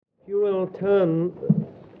You will turn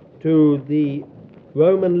to the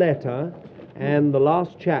Roman letter and the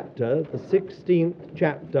last chapter, the 16th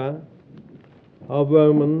chapter of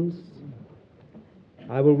Romans.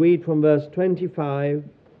 I will read from verse 25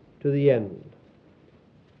 to the end.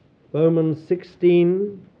 Romans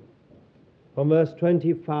 16, from verse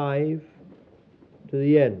 25 to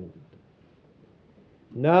the end.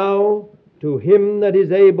 Now to him that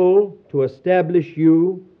is able to establish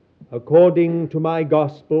you according to my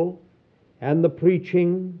gospel and the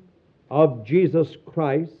preaching of Jesus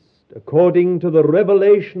Christ, according to the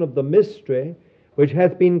revelation of the mystery, which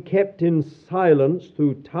hath been kept in silence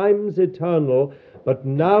through times eternal, but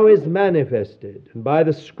now is manifested, and by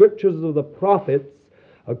the scriptures of the prophets,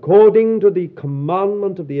 according to the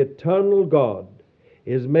commandment of the eternal God,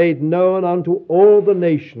 is made known unto all the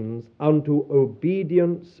nations unto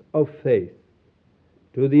obedience of faith,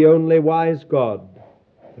 to the only wise God,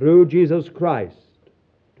 through Jesus Christ,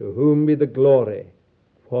 to whom be the glory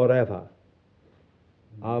forever.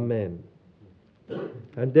 Amen.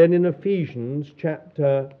 And then in Ephesians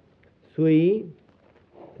chapter 3,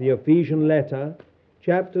 the Ephesian letter,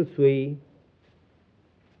 chapter 3,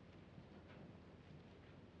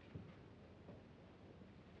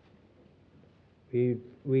 we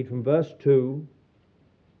read from verse 2,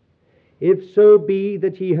 If so be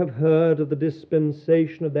that ye have heard of the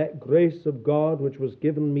dispensation of that grace of God which was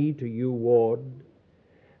given me to you ward,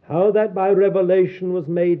 how that by revelation was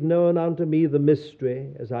made known unto me the mystery,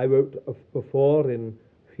 as I wrote before in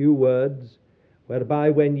few words, whereby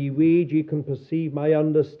when ye read ye can perceive my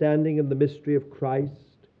understanding in the mystery of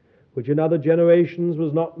Christ, which in other generations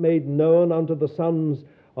was not made known unto the sons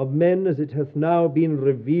of men, as it hath now been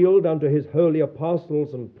revealed unto his holy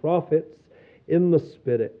apostles and prophets in the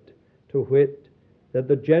Spirit, to wit, that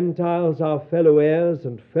the Gentiles are fellow heirs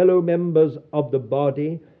and fellow members of the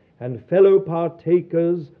body, and fellow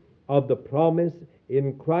partakers of the promise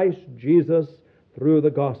in Christ Jesus through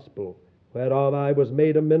the gospel, whereof I was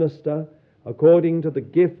made a minister, according to the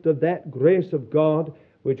gift of that grace of God,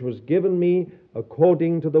 which was given me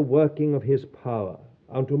according to the working of his power.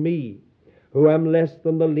 Unto me, who am less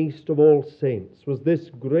than the least of all saints, was this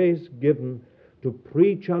grace given to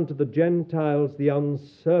preach unto the Gentiles the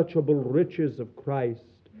unsearchable riches of Christ,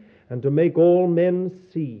 and to make all men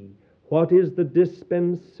see what is the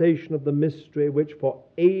dispensation of the mystery which for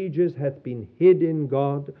ages hath been hid in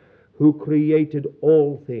God, who created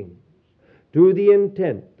all things, to the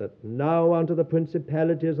intent that now unto the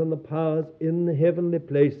principalities and the powers in the heavenly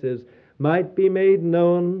places might be made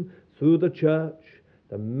known through the church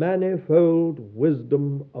the manifold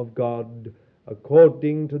wisdom of God,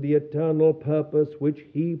 according to the eternal purpose which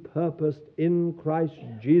he purposed in Christ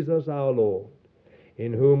Jesus our Lord,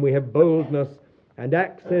 in whom we have boldness and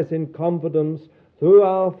access in confidence through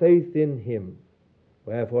our faith in him.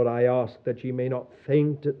 Wherefore I ask that ye may not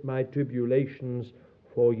faint at my tribulations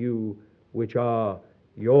for you, which are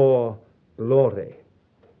your glory.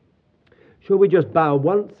 Shall we just bow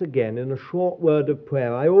once again in a short word of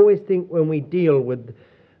prayer? I always think when we deal with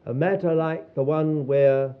a matter like the one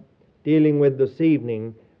we're dealing with this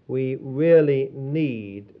evening, we really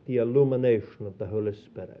need the illumination of the Holy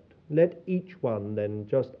Spirit. Let each one then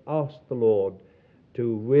just ask the Lord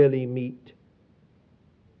to really meet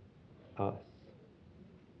us.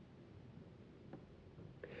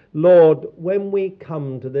 Lord, when we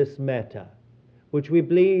come to this matter, which we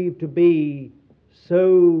believe to be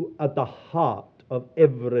so at the heart of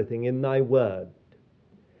everything in thy word,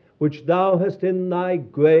 which thou hast in thy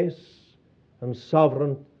grace and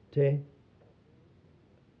sovereignty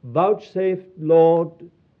vouchsafed, Lord,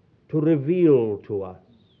 to reveal to us,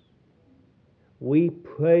 we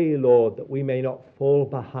pray, Lord, that we may not fall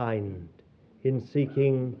behind in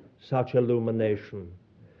seeking such illumination,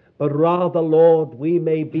 but rather, Lord, we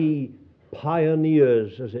may be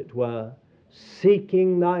pioneers, as it were,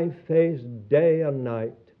 seeking thy face day and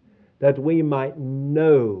night, that we might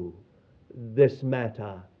know this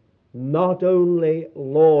matter, not only,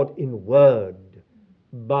 Lord, in word,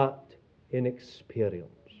 but in experience.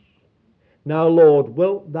 Now, Lord,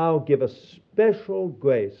 wilt thou give us special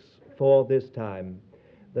grace for this time?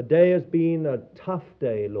 The day has been a tough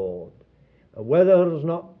day, Lord. The weather has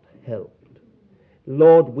not helped.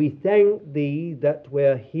 Lord, we thank thee that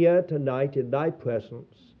we're here tonight in thy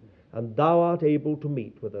presence, and thou art able to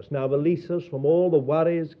meet with us. Now release us from all the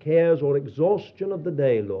worries, cares, or exhaustion of the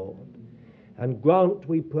day, Lord, and grant,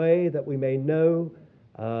 we pray, that we may know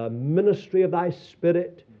ministry of thy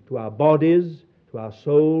Spirit to our bodies, to our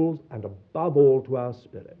souls, and above all to our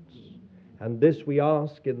spirits. And this we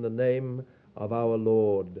ask in the name of our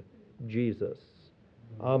Lord Jesus.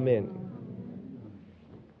 Amen.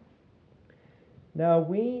 Now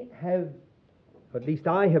we have, at least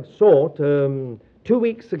I have sought 2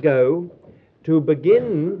 weeks ago to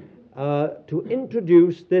begin to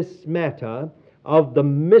introduce this matter of the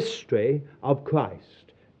mystery of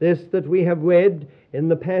Christ. This that we have read in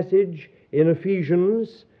the passage in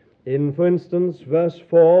Ephesians, in, for instance, verse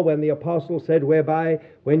 4, when the apostle said, whereby,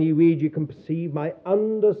 when ye read, ye can perceive my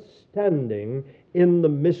understanding in the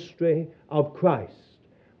mystery of Christ.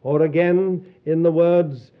 Or again, in the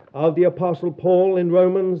words of the apostle Paul in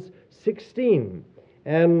Romans 16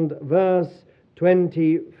 and verse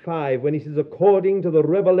 25, when he says, according to the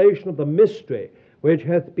revelation of the mystery, which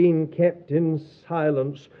hath been kept in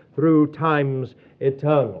silence through times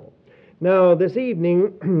eternal. Now, this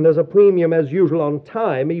evening, there's a premium, as usual, on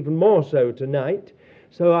time, even more so tonight,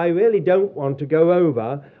 so I really don't want to go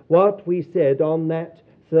over what we said on that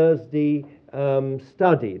Thursday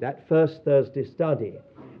study, that first Thursday study.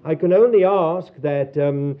 I can only ask that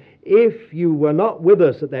if you were not with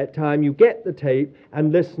us at that time, you get the tape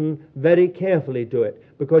and listen very carefully to it,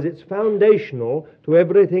 because it's foundational to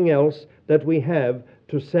everything else that we have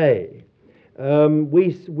to say.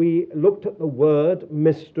 We looked at the word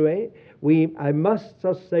mystery. I must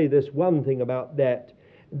just say this one thing about that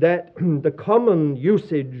the common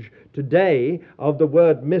usage today of the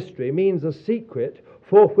word mystery means a secret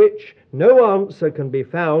for which no answer can be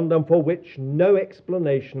found and for which no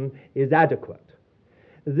explanation is adequate.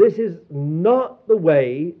 This is not the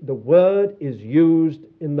way the word is used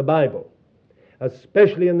in the Bible,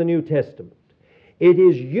 especially in the New Testament. It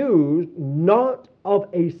is used not of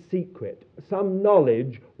a secret, some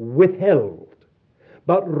knowledge withheld,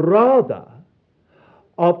 but rather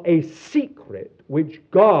of a secret which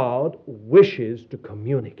God wishes to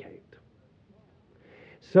communicate.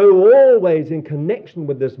 So always in connection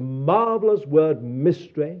with this marvelous word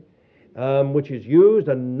mystery, which is used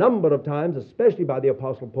a number of times, especially by the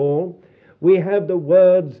Apostle Paul, we have the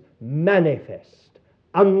words manifest,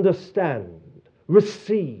 understand,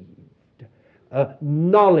 received,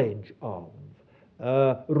 knowledge of,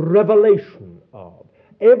 revelation of.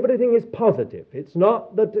 Everything is positive. It's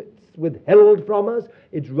not that it's withheld from us.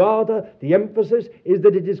 It's rather, the emphasis is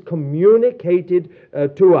that it is communicated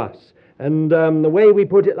to us. And the way we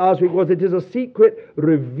put it last week was, it is a secret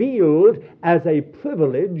revealed as a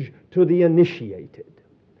privilege to the initiated.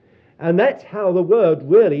 And that's how the word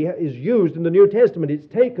really is used in the New Testament. It's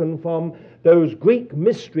taken from those Greek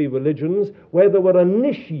mystery religions where there were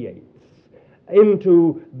initiates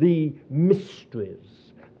into the mysteries,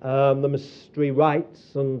 the mystery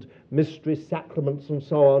rites and mystery sacraments and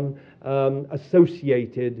so on,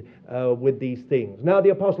 associated with these things. Now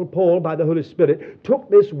the Apostle Paul, by the Holy Spirit, took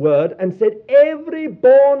this word and said every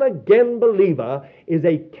born-again believer is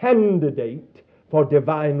a candidate for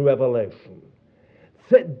divine revelation.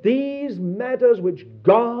 That these matters which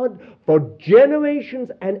God for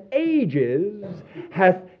generations and ages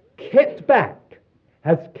hath kept back,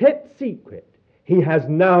 hath kept secret, he has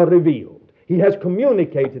now revealed. He has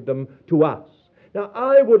communicated them to us. Now,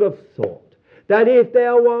 I would have thought that if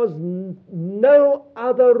there was no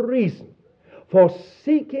other reason for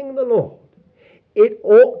seeking the Lord, it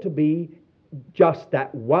ought to be just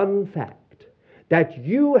that one fact, that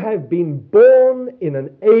you have been born in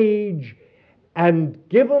an age and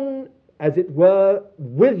given, as it were,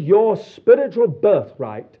 with your spiritual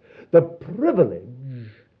birthright, the privilege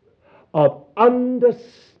of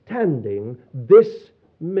understanding this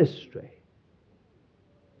mystery.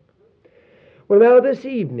 Well, now this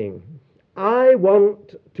evening, I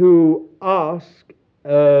want to ask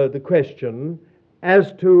the question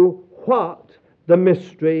as to what the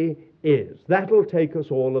mystery is. That'll take us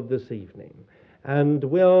all of this evening. And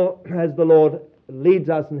we'll, as the Lord leads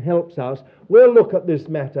us and helps us, we'll look at this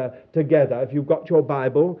matter together. If you've got your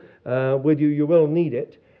Bible with you, you will need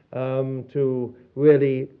it to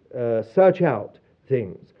really search out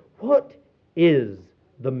things. What is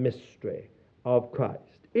the mystery of Christ?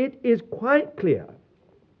 It is quite clear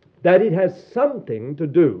that it has something to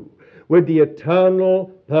do with the eternal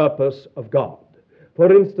purpose of God.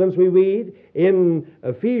 For instance, we read in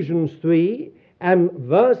Ephesians 3 and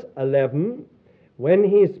verse 11, when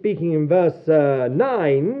he is speaking in verse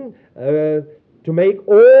 9, to make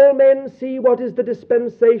all men see what is the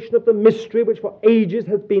dispensation of the mystery which for ages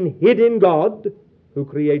hath been hid in God, who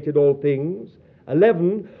created all things.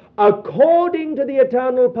 11, according to the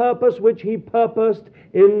eternal purpose which he purposed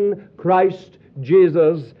in Christ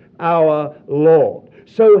Jesus our Lord.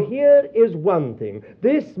 So here is one thing.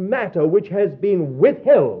 This matter which has been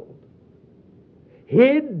withheld,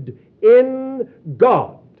 hid in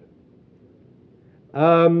God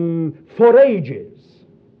for ages,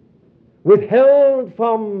 withheld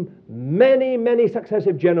from many, many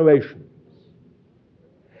successive generations,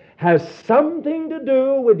 has something to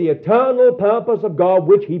do with the eternal purpose of God,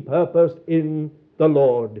 which he purposed in the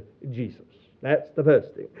Lord Jesus. That's the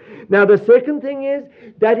first thing. Now, the second thing is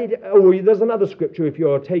that there's another scripture if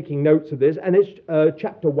you're taking notes of this, and it's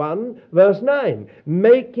chapter 1, verse 9.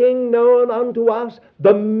 Making known unto us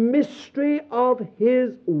the mystery of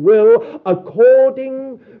his will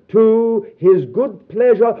according to his good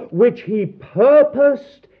pleasure, which he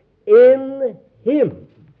purposed in him.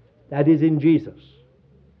 That is in Jesus.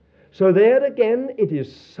 So there again, it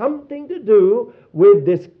is something to do with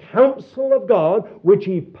this counsel of God, which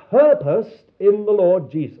he purposed in the Lord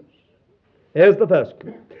Jesus. Here's the first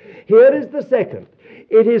clue. Here is the second.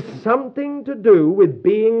 It is something to do with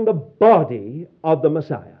being the body of the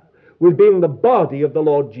Messiah, with being the body of the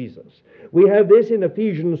Lord Jesus. We have this in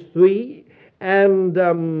Ephesians 3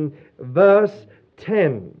 and verse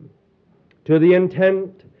 10, to the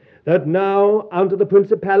intent that now unto the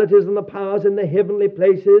principalities and the powers in the heavenly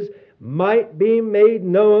places might be made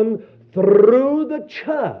known through the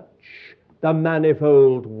church the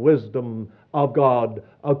manifold wisdom of God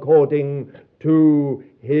according to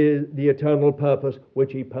the eternal purpose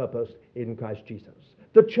which he purposed in Christ Jesus.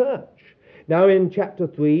 The church. Now in chapter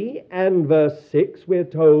 3 and verse 6 we're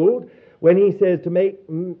told, when he says to make,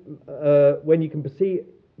 when you can perceive,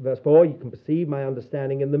 verse 4, you can perceive my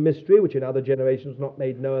understanding in the mystery, which in other generations not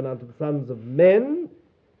made known unto the sons of men.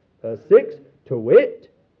 Verse 6, to wit,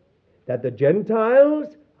 that the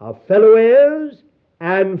Gentiles are fellow heirs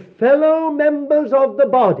and fellow members of the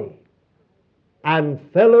body and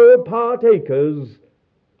fellow partakers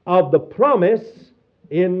of the promise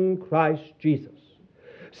in Christ Jesus.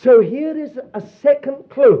 So here is a second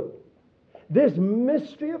clue. This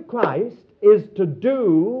mystery of Christ is to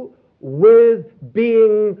do with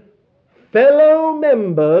being fellow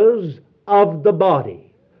members of the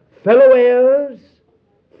body, fellow heirs,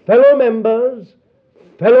 fellow members,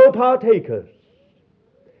 fellow partakers.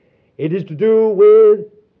 It is to do with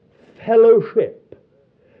fellowship,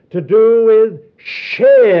 to do with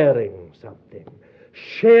sharing something,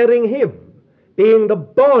 sharing him, being the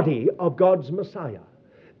body of God's Messiah,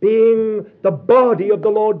 being the body of the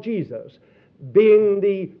Lord Jesus, being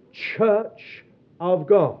the church of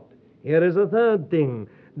God. Here is a third thing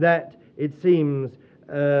that it seems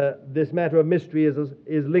this matter of mystery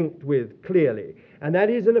is linked with clearly, and that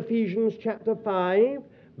is in Ephesians chapter 5,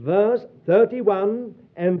 verse 31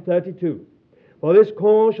 and 32. For this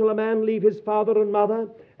cause shall a man leave his father and mother,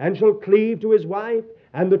 and shall cleave to his wife,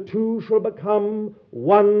 and the two shall become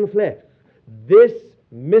one flesh. This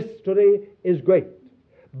mystery is great,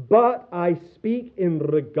 but I speak in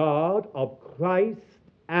regard of Christ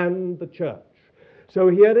and the church. So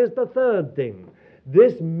here is the third thing.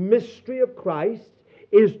 This mystery of Christ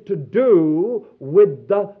is to do with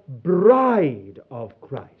the bride of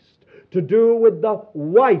Christ, to do with the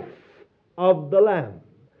wife of the Lamb.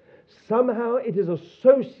 Somehow it is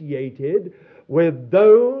associated with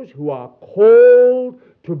those who are called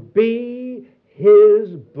to be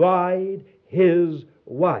his bride, his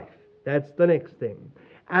wife. That's the next thing.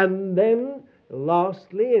 And then,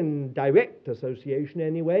 lastly, in direct association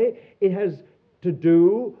anyway, it has to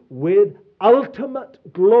do with ultimate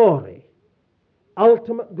glory.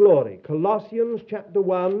 Ultimate glory. Colossians chapter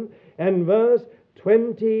 1 and verse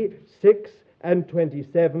 26 and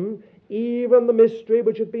 27. Even the mystery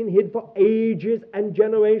which hath been hid for ages and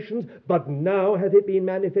generations, but now hath it been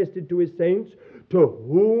manifested to his saints, to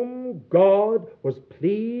whom God was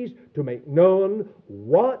pleased to make known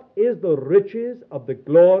what is the riches of the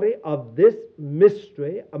glory of this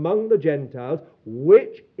mystery among the Gentiles,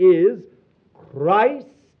 which is Christ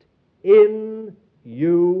in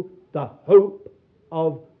you, the hope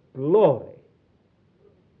of glory.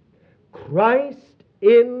 Christ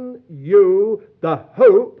in you, the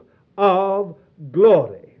hope of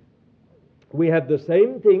glory. We have the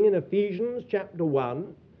same thing in Ephesians chapter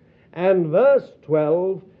 1 and verse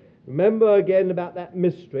 12. Remember again about that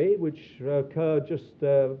mystery which occurred just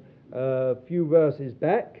a few verses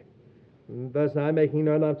back. Verse 9, making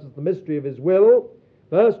known unto us the mystery of his will.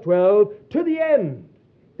 Verse 12, to the end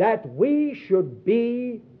that we should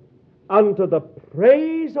be unto the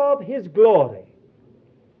praise of his glory.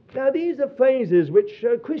 Now, these are phrases which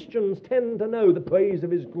Christians tend to know, the praise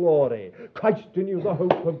of his glory. Christ in you, the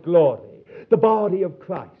hope of glory. The body of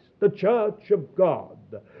Christ, the church of God,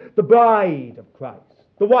 the bride of Christ,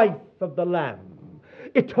 the wife of the Lamb,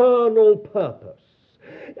 eternal purpose.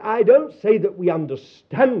 I don't say that we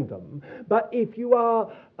understand them, but if you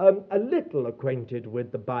are a little acquainted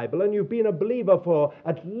with the Bible and you've been a believer for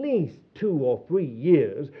at least 2 or 3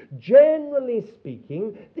 years, generally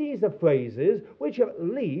speaking, these are phrases which at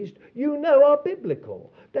least you know are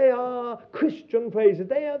biblical. They are Christian phrases.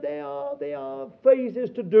 They are phrases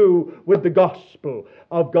to do with the gospel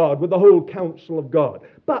of God, with the whole counsel of God.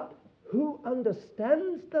 But who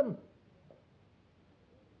understands them?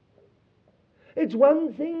 It's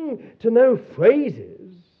one thing to know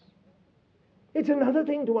phrases. It's another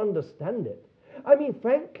thing to understand it. I mean,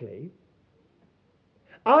 frankly,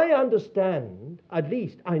 I understand, at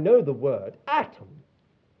least I know the word atom.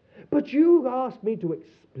 But you ask me to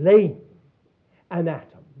explain an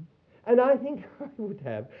atom, and I think I would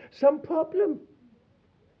have some problem.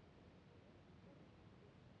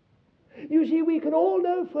 You see, we can all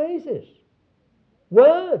know phrases,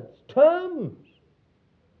 words, terms.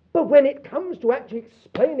 But when it comes to actually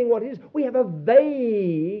explaining what it is, we have a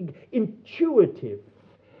vague, intuitive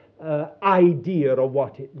idea of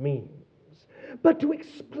what it means. But to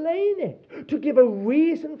explain it, to give a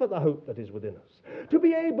reason for the hope that is within us, to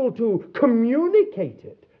be able to communicate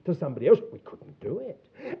it to somebody else, we couldn't do it.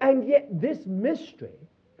 And yet this mystery,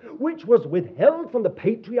 which was withheld from the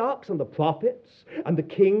patriarchs and the prophets and the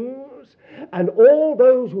kings and all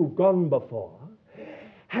those who've gone before,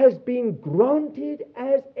 has been granted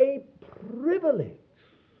as a privilege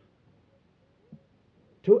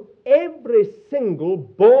to every single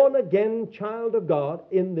born-again child of God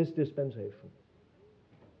in this dispensation.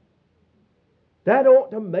 That ought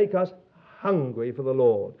to make us hungry for the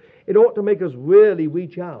Lord. It ought to make us really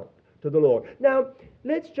reach out to the Lord. Now,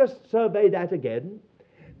 let's just survey that again.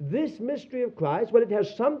 This mystery of Christ, well, it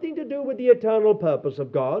has something to do with the eternal purpose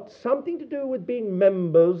of God, something to do with being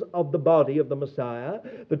members of the body of the Messiah,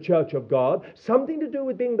 the church of God, something to do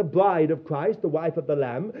with being the bride of Christ, the wife of the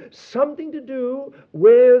Lamb, something to do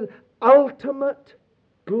with ultimate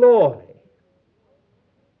glory.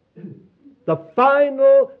 The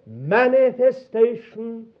final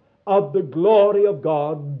manifestation of the glory of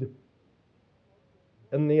God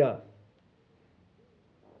in the earth.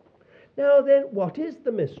 Now then, what is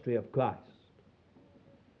the mystery of Christ?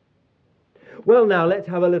 Well, now, let's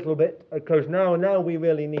have a little bit close. Now we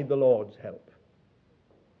really need the Lord's help.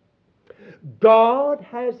 God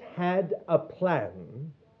has had a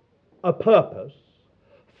plan, a purpose,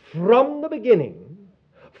 from the beginning,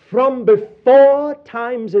 from before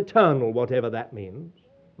time's eternal, whatever that means,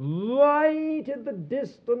 right in the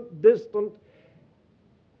distant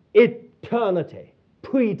eternity,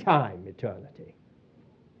 pre-time eternity.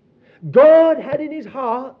 God had in his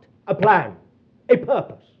heart a plan, a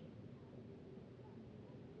purpose.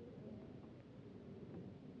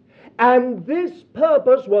 And this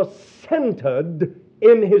purpose was centered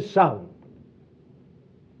in his Son.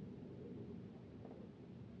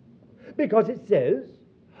 Because it says,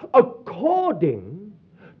 according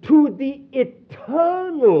to the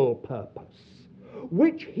eternal purpose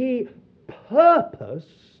which he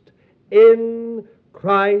purposed in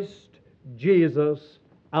Christ Jesus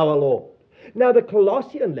our Lord. Now, the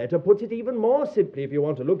Colossian letter puts it even more simply, if you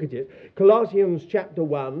want to look at it. Colossians chapter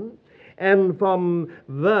 1, and from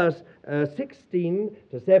verse 16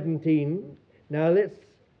 to 17. Now, let's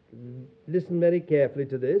listen very carefully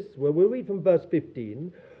to this. Well, we'll read from verse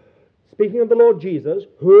 15. Speaking of the Lord Jesus,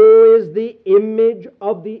 who is the image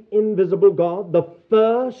of the invisible God, the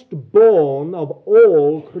firstborn of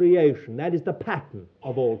all creation. That is the pattern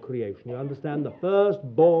of all creation. You understand? The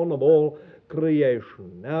firstborn of all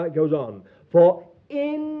creation. Now it goes on. For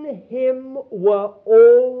in him were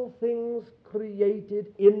all things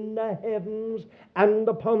created in the heavens and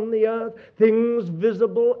upon the earth, things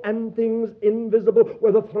visible and things invisible,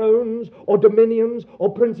 whether thrones or dominions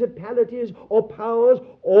or principalities or powers,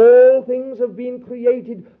 all things have been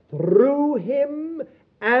created through him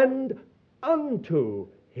and unto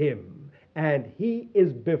him. And he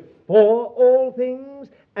is before all things,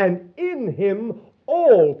 and in him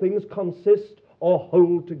all things consist or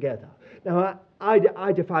hold together. Now,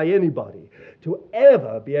 I defy anybody to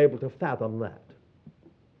ever be able to fathom that.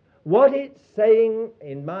 What it's saying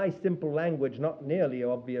in my simple language, not nearly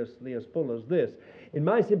obviously as full as this, in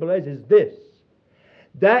my simple language is this,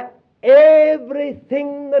 that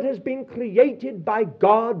everything that has been created by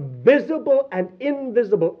God, visible and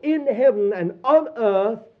invisible, in heaven and on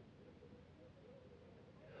earth,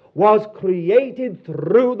 was created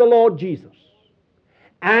through the Lord Jesus.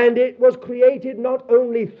 And it was created not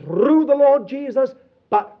only through the Lord Jesus,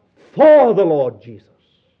 but for the Lord Jesus.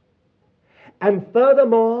 And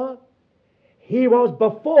furthermore, he was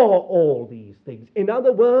before all these things. In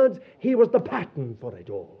other words, he was the pattern for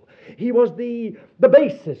it all. He was the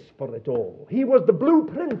basis for it all. He was the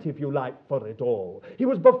blueprint, if you like, for it all. He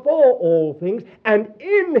was before all things, and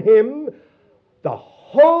in him the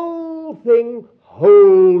whole thing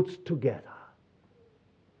holds together.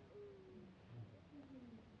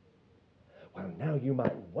 Well, now you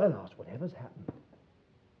might well ask, whatever's happened?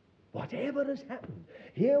 Whatever has happened?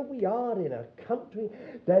 Here we are in a country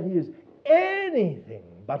that is anything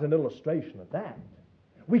but an illustration of that.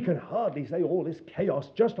 We can hardly say all this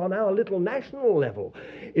chaos just on our little national level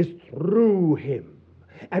is through him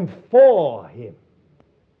and for him.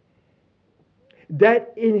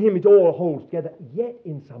 That in him it all holds together, yet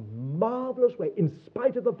in some marvelous way, in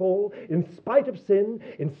spite of the fall, in spite of sin,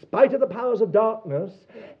 in spite of the powers of darkness,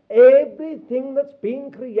 everything that's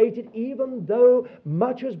been created, even though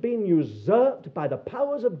much has been usurped by the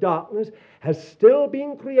powers of darkness, has still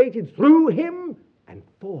been created through him and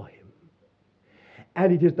for him.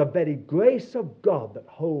 And it is the very grace of God that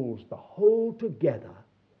holds the whole together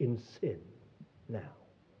in sin now.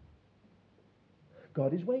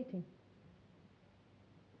 God is waiting.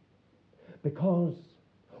 Because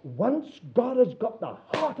once God has got the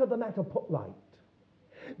heart of the matter put right,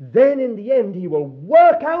 then in the end he will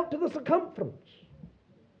work out to the circumference.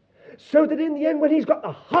 So that in the end, when he's got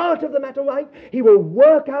the heart of the matter right, he will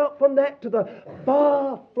work out from that to the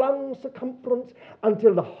far-flung circumference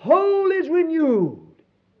until the whole is renewed.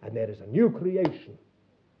 And there is a new creation.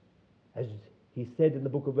 As he said in the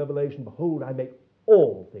book of Revelation, behold, I make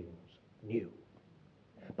all things new.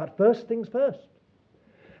 But first things first.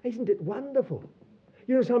 Isn't it wonderful?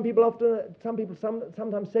 You know, some people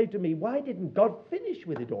sometimes say to me, why didn't God finish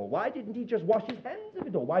with it all? Why didn't he just wash his hands of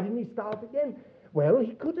it all? Why didn't he start again? Well,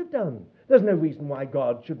 he could have done. There's no reason why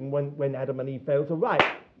God shouldn't, when Adam and Eve failed, to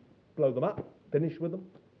blow them up, finish with them.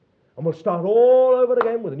 And we'll start all over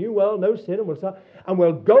again with a new world, no sin, and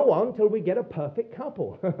we'll go on till we get a perfect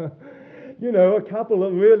couple. You know, a couple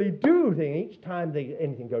that really do things. Each time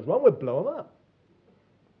anything goes wrong, we'll blow them up.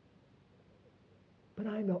 But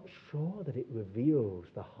I'm not sure that it reveals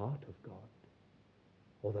the heart of God,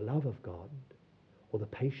 or the love of God, or the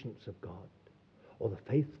patience of God, or the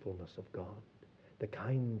faithfulness of God, the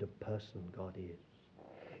kind of person God is.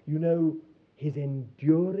 You know, his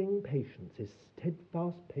enduring patience, his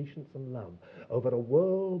steadfast patience and love over a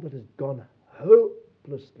world that has gone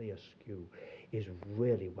hopelessly askew is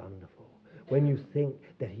really wonderful. When you think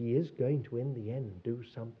that he is going to, in the end, do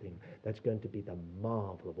something that's going to be the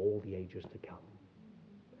marvel of all the ages to come.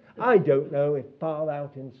 I don't know if far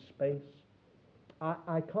out in space,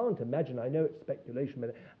 I can't imagine, I know it's speculation,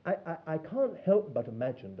 but I can't help but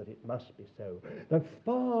imagine that it must be so. That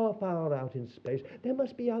far, far out in space, there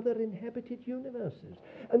must be other inhabited universes.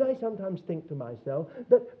 And I sometimes think to myself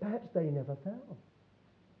that perhaps they never fell.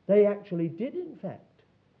 They actually did, in fact,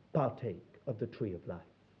 partake of the tree of life.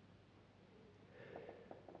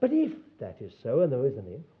 But if that is so, and there is an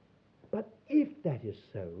if, but if that is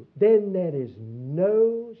so, then there is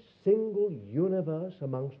no single universe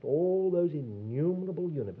amongst all those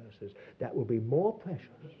innumerable universes that will be more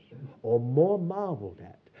precious or more marveled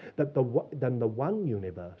at than the one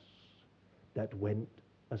universe that went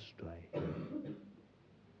astray.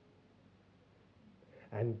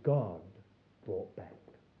 And God brought back.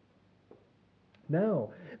 Now,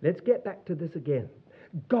 let's get back to this again.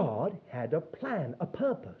 God had a plan, a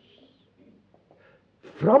purpose.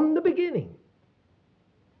 From the beginning,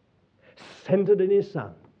 centered in his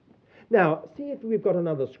Son. Now, see if we've got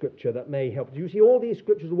another scripture that may help. You see, all these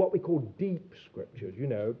scriptures are what we call deep scriptures. You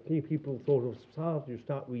know, people sort of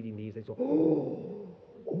start reading these, they say, you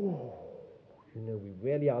know, we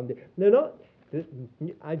really are. No, not. If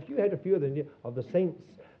you had a few of the saints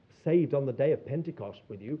saved on the day of Pentecost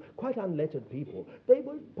with you, quite unlettered people, they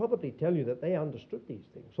would probably tell you that they understood these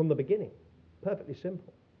things from the beginning. Perfectly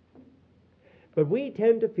simple. But we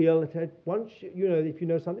tend to feel that once, you know, if you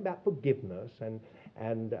know something about forgiveness and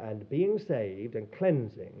being saved and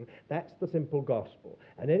cleansing, that's the simple gospel.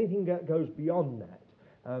 And anything that goes beyond that,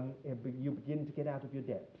 you begin to get out of your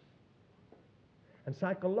depths. And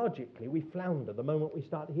psychologically, we flounder the moment we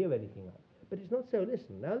start to hear anything else. But it's not so.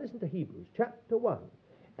 Listen. Now listen to Hebrews chapter 1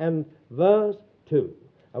 and verse 2.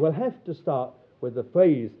 I will have to start with the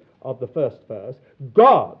phrase of the first verse.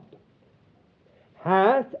 God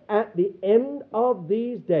hath at the end of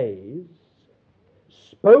these days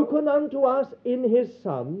spoken unto us in his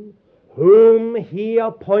Son, whom he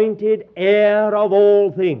appointed heir of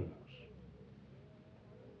all things.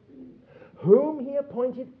 Whom he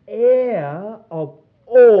appointed heir of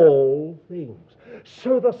all things.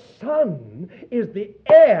 So the Son is the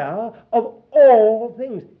heir of all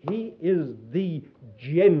things. He is the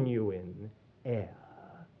genuine heir.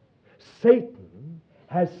 Satan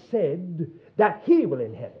has said that he will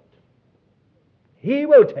inherit. He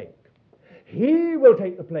will take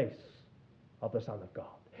the place of the Son of God.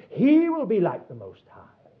 He will be like the Most High.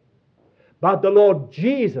 But the Lord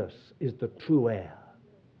Jesus is the true heir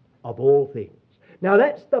of all things. Now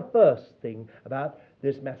that's the first thing about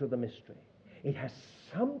this matter of the mystery. It has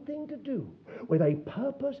something to do with a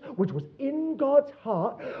purpose which was in God's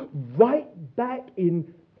heart right back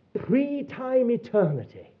in pre-time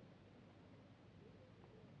eternity,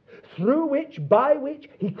 by which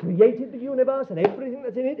he created the universe and everything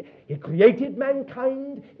that's in it. He created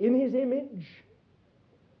mankind in his image.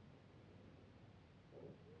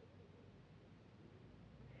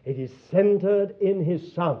 It is centered in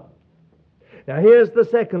his Son. Now here's the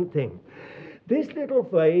second thing. This little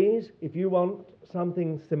phrase, if you want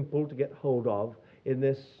something simple to get hold of in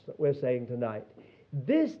this that we're saying tonight,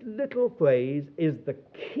 this little phrase is the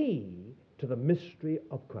key to the mystery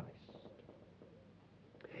of Christ.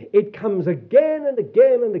 It comes again and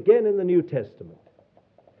again and again in the New Testament.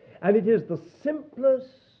 And it is the simplest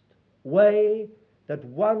way that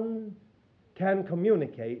one can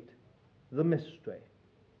communicate the mystery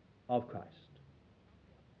of Christ.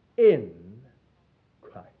 In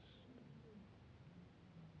Christ.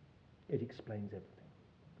 It explains everything.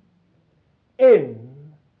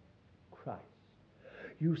 In Christ.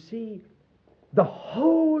 You see, the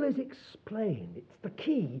whole is explained. It's the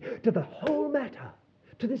key to the whole matter,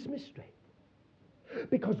 to this mystery.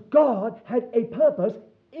 Because God had a purpose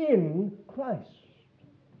in Christ.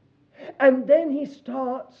 And then he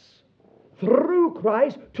starts through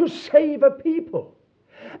Christ to save a people.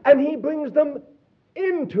 And he brings them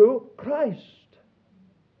into Christ.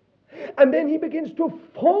 And then he begins to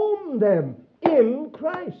form them in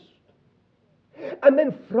Christ. And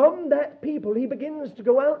then from that people he begins to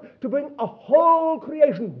go out to bring a whole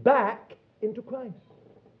creation back into Christ.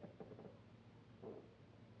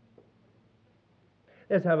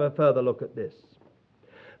 Let's have a further look at this.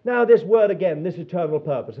 Now this word again, this eternal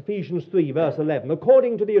purpose, Ephesians 3 verse 11,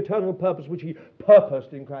 according to the eternal purpose which he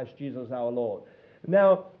purposed in Christ Jesus our Lord.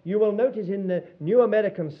 Now, you will notice in the New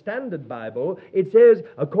American Standard Bible, it says,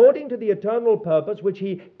 according to the eternal purpose which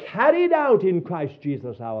he carried out in Christ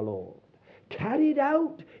Jesus our Lord. Carried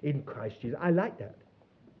out in Christ Jesus. I like that.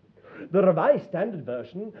 The Revised Standard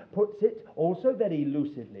Version puts it also very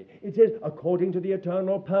lucidly. It says, according to the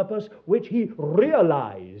eternal purpose which he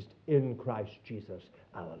realized in Christ Jesus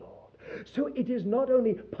our Lord. So it is not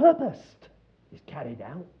only purposed, it's carried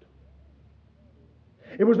out.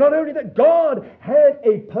 It was not only that God had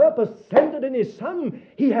a purpose centered in his Son,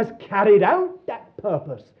 he has carried out that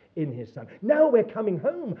purpose in his Son. Now we're coming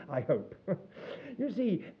home, I hope. You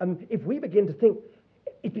see, if we begin to think,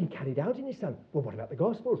 it's been carried out in his Son, well, what about the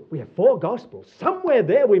Gospels? We have 4 Gospels. Somewhere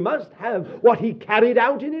there we must have what he carried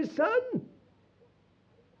out in his Son.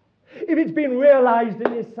 If it's been realized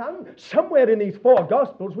in his Son, somewhere in these 4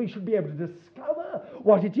 Gospels we should be able to discover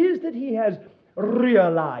what it is that he has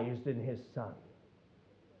realized in his Son.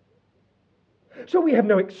 So we have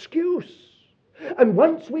no excuse. And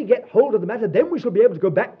once we get hold of the matter, then we shall be able to go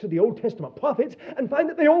back to the Old Testament prophets and find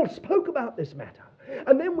that they all spoke about this matter.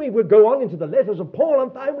 And then we would go on into the letters of Paul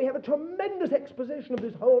and find we have a tremendous exposition of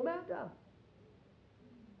this whole matter.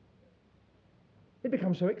 It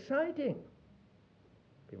becomes so exciting.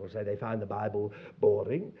 People say they find the Bible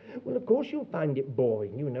boring. Well, of course you'll find it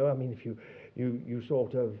boring. If you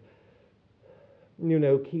sort of,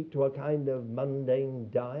 keep to a kind of mundane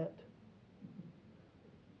diet.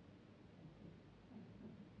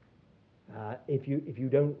 If you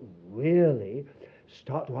don't really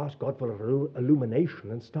start to ask God for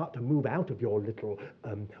illumination and start to move out of your little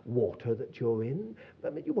water that you're in,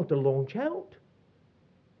 you want to launch out.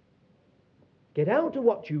 Get out of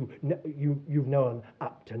what you've known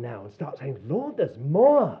up to now and start saying, Lord, there's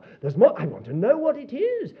more. There's more. I want to know what it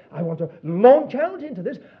is. I want to launch out into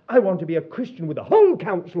this. I want to be a Christian with the whole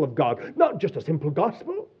counsel of God, not just a simple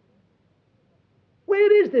gospel.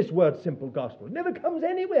 Where is this word simple gospel? It never comes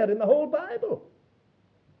anywhere in the whole Bible.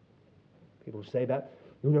 People say that,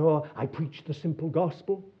 I preach the simple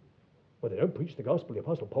gospel. Well, they don't preach the gospel the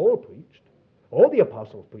Apostle Paul preached. All the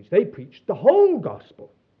apostles preached. They preached the whole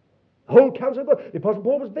gospel. The whole counsel of God. The Apostle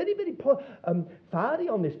Paul was very, very fiery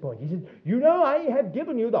on this point. He said, I have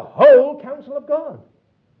given you the whole counsel of God.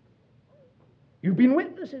 You've been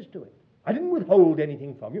witnesses to it. I didn't withhold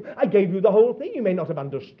anything from you. I gave you the whole thing. You may not have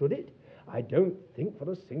understood it. I don't think for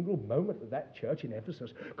a single moment that church in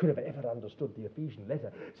Ephesus could have ever understood the Ephesian letter,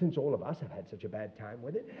 since all of us have had such a bad time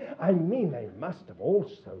with it. I mean, they must have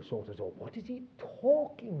also sort of thought, what is he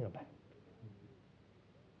talking about?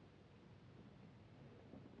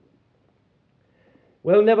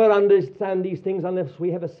 We'll never understand these things unless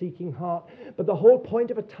we have a seeking heart. But the whole point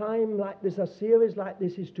of a time like this, a series like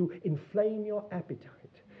this, is to inflame your appetite.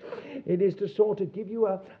 It is to sort of give you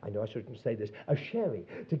I know I shouldn't say this, a sherry,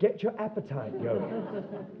 to get your appetite going.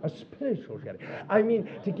 A spiritual sherry. I mean,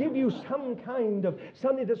 to give you some kind of,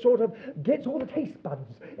 something that sort of gets all the taste buds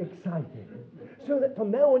excited. So that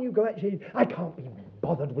from now on you go, actually, I can't be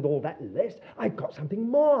bothered with all that less. I've got something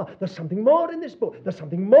more. There's something more in this book. There's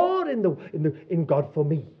something more in God for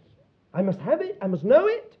me. I must have it. I must know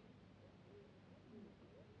it.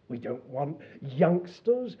 We don't want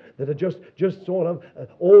youngsters that are just sort of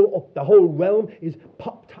the whole realm is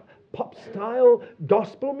pop style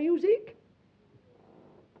gospel music.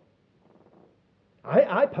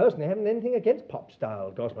 I personally haven't anything against pop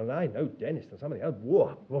style gospel, and I know Dennis and somebody else.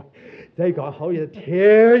 Whoa, they got how you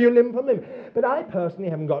tear you limb from limb. But I personally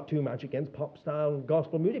haven't got too much against pop style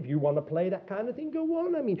gospel music. If you want to play that kind of thing, go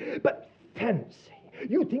on. I mean, but fancy.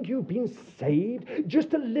 You think you've been saved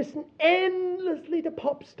just to listen endlessly to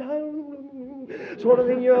pop style sort of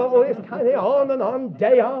thing? You're always kind of on and on,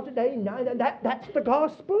 day after day, night, and that's the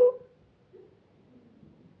gospel?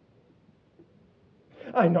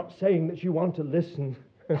 I'm not saying that you want to listen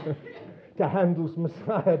to Handel's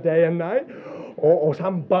Messiah day and night, or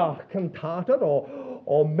some Bach cantata,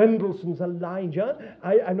 or Mendelssohn's Elijah.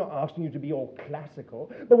 I'm not asking you to be all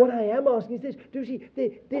classical, but what I am asking is this: do you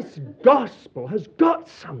see, this gospel has got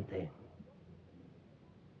something.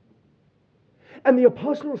 And the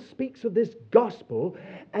apostle speaks of this gospel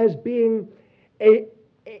as being a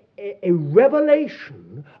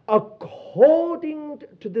revelation according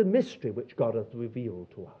to the mystery which God hath revealed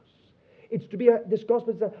to us. It's to be this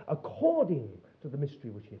gospel is according to the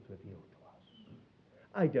mystery which he hath revealed to us.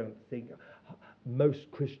 I don't think most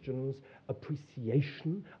Christians'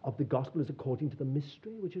 appreciation of the gospel is according to the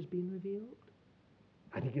mystery which has been revealed.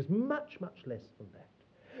 I think it's much, much less than that.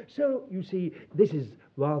 So, you see, this is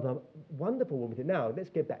rather wonderful when we think. Now, let's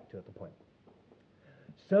get back to the point.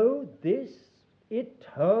 So, this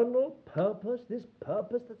eternal purpose, this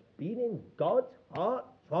purpose that's been in God's heart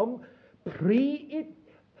from pre-time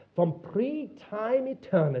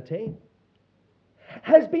eternity,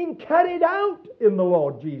 has been carried out in the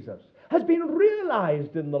Lord Jesus, has been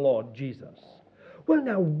realized in the Lord Jesus. Well,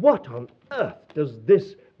 now, what on earth does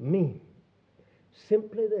this mean?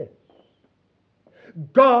 Simply this.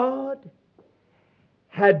 God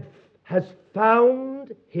has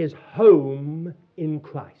found his home in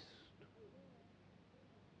Christ.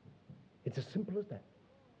 It's as simple as that.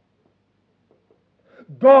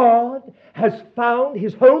 God has found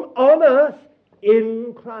his home on earth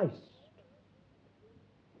in Christ.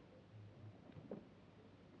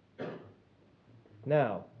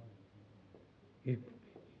 Now, you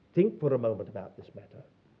think for a moment about this matter.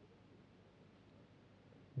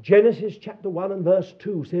 Genesis chapter 1 and verse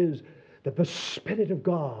 2 says that the Spirit of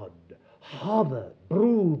God hovered,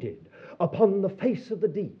 brooded upon the face of the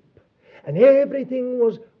deep, and everything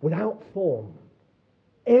was without form.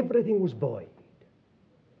 Everything was void.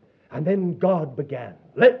 And then God began.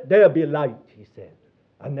 Let there be light, he said.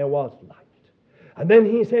 And there was light. And then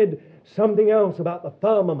he said something else about the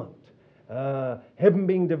firmament, heaven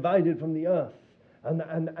being divided from the earth, and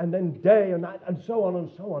then day and night, and so on and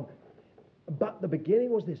so on. But the beginning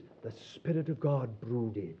was this: the Spirit of God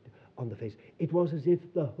brooded on the face. It was as if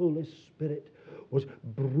the Holy Spirit was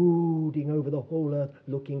brooding over the whole earth,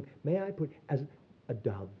 looking, may I put, as a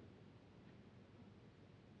dove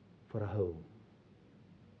for a home.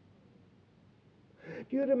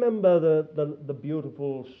 Do you remember the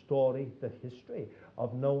beautiful story, the history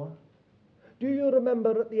of Noah? Do you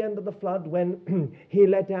remember at the end of the flood when he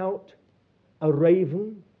let out a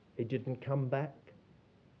raven? It didn't come back.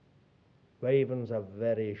 Ravens are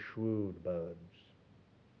very shrewd birds.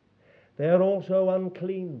 They are also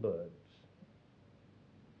unclean birds.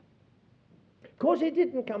 Of course, it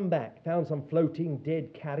didn't come back. Found some floating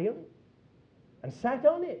dead carrion and sat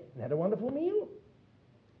on it and had a wonderful meal.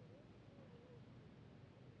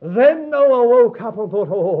 Then Noah woke up and thought,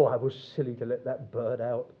 oh, I was silly to let that bird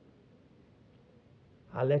out.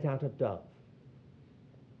 I let out a dove.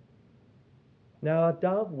 Now, a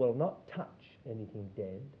dove will not touch anything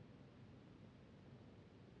dead.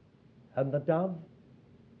 And the dove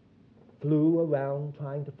flew around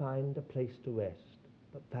trying to find a place to rest,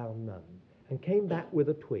 but found none, and came back with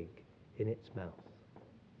a twig in its mouth.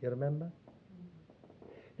 You remember?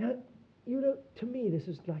 Now, you know, to me, this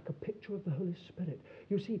is like a picture of the Holy Spirit.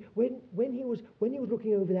 You see, when he was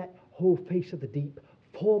looking over that whole face of the deep,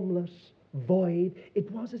 formless, void,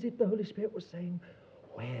 it was as if the Holy Spirit was saying,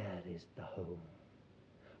 where is the home?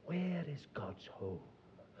 Where is God's home?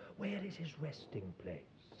 Where is his resting place?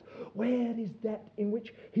 Where is that in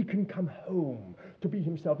which he can come home to be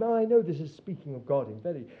himself? Now, I know this is speaking of God in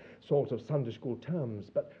very sort of Sunday school terms,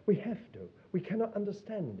 but we have to. We cannot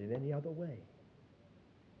understand in any other way.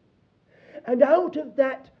 And out of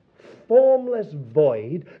that formless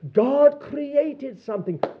void, God created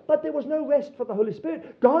something, but there was no rest for the Holy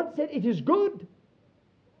Spirit. God said, it is good.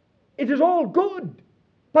 It is all good.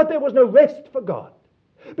 But there was no rest for God.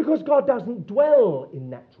 Because God doesn't dwell in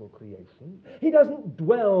natural creation. He doesn't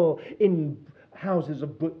dwell in houses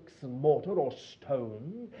of bricks and mortar or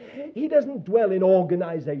stone. He doesn't dwell in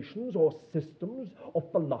organizations or systems or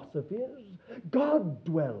philosophies. God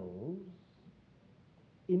dwells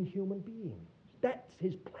in human beings. That's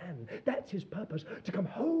his plan. That's his purpose, to come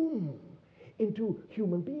home into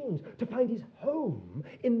human beings, to find his home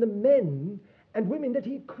in the men and women that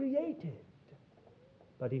he created.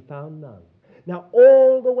 But he found none. Now,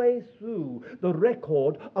 all the way through the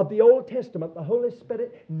record of the Old Testament, the Holy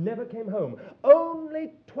Spirit never came home.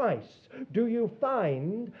 Only twice do you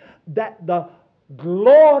find that the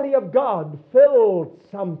glory of God filled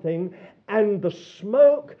something, and the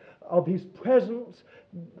smoke of his presence,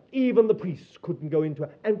 even the priests couldn't go into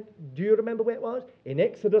it. And do you remember where it was? In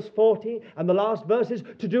Exodus 40, and the last verses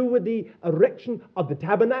to do with the erection of the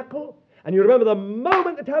tabernacle. And you remember the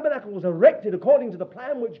moment the tabernacle was erected according to the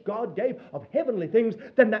plan which God gave of heavenly things,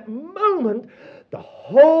 then that moment the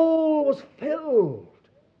whole was filled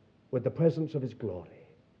with the presence of his glory.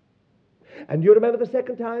 And you remember the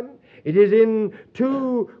second time? It is in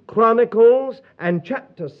 2 Chronicles and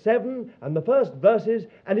chapter 7 and the first verses,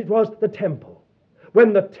 and it was the temple.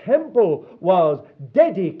 When the temple was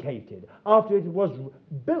dedicated after it was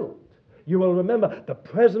built, you will remember the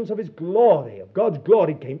presence of his glory, of God's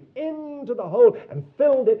glory, came into the hole and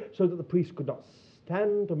filled it so that the priest could not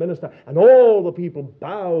stand to minister, and all the people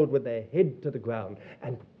bowed with their head to the ground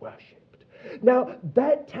and worshipped. Now,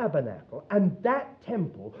 that tabernacle and that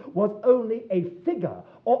temple was only a figure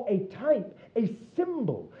or a type, a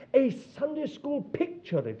symbol, a Sunday school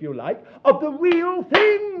picture, if you like, of the real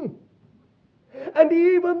thing. And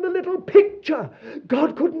even the little picture,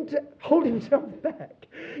 God couldn't hold himself back,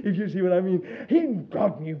 if you see what I mean.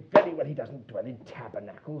 God knew very well he doesn't dwell in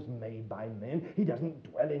tabernacles made by men. He doesn't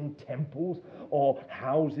dwell in temples or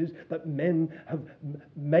houses that men have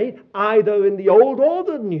made, either in the Old or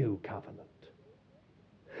the New Covenant.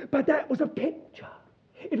 But that was a picture.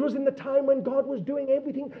 It was in the time when God was doing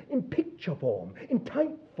everything in picture form, in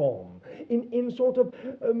type form, in sort of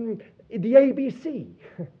the ABC.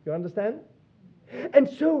 You understand? And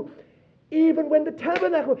so, even when the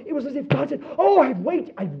tabernacle, it was as if God said, oh, I've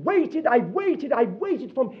waited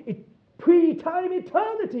from pre-time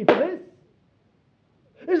eternity for this.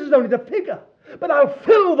 This is only the figure, but I'll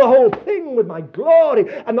fill the whole thing with my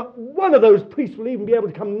glory, and not one of those priests will even be able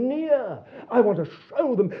to come near. I want to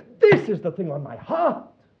show them this is the thing on my heart.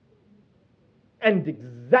 And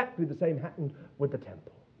exactly the same happened with the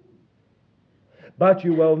temple. But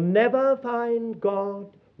you will never find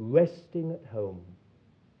God resting at home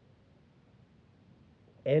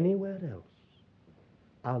anywhere else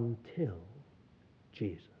until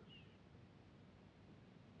Jesus.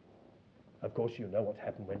 Of course, you know what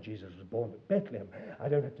happened when Jesus was born at Bethlehem. I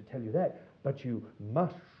don't have to tell you that, but you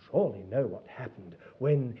must surely know what happened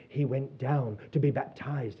when he went down to be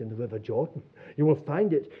baptized in the River Jordan. You will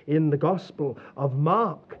find it in the Gospel of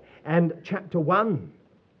Mark and chapter 1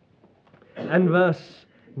 and verse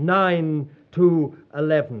 9 to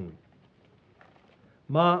 11.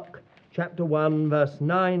 Mark chapter 1, verse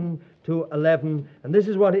 9 to 11, and this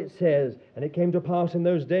is what it says. And it came to pass in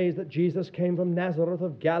those days that Jesus came from Nazareth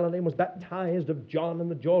of Galilee and was baptized of John in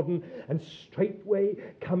the Jordan, and straightway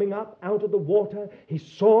coming up out of the water, he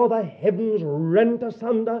saw the heavens rent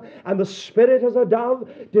asunder, and the Spirit as a dove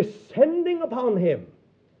descending upon him.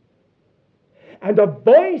 And a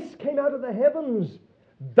voice came out of the heavens,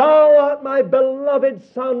 Thou art my beloved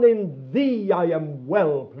Son, in thee I am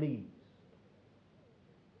well pleased.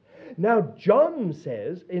 Now, John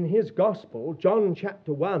says in his Gospel, John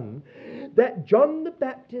chapter 1, that John the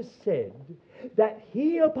Baptist said that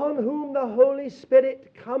he upon whom the Holy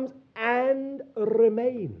Spirit comes and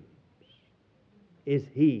remains is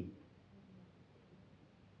he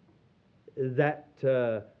that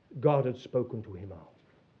God had spoken to him of.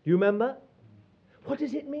 Do you remember? What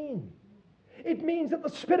does it mean? It means that the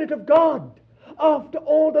Spirit of God, after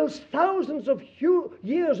all those thousands of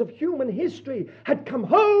years of human history, had come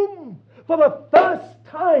home. For the first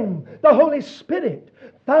time, the Holy Spirit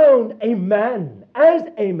found a man, as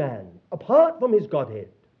a man, apart from his Godhead,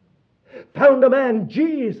 found a man,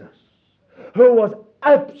 Jesus, who was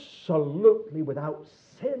absolutely without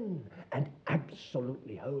sin, and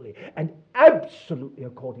absolutely holy, and absolutely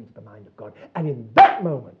according to the mind of God. And in that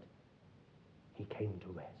moment, he came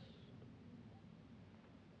to rest.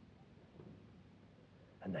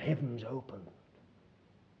 And the heavens opened.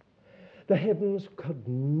 The heavens could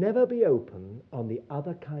never be open on the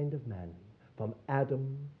other kind of man, from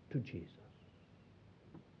Adam to Jesus.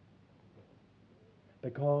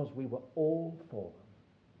 Because we were all fallen,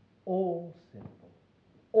 all sinful,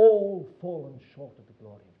 all fallen short of the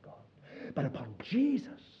glory of God. But upon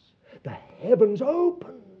Jesus, the heavens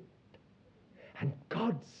opened. And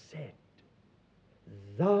God said,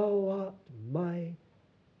 "Thou art my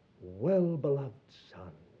well-beloved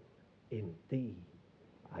Son. In thee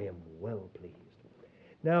I am well pleased."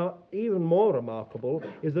 Now, even more remarkable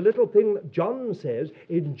is the little thing that John says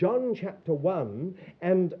in John chapter 1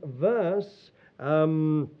 and verse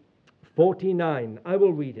 49. I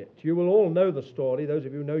will read it. You will all know the story, those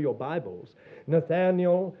of you who know your Bibles.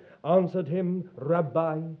 Nathanael answered him,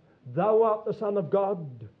 "Rabbi, thou art the Son of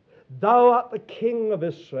God. Thou art the King of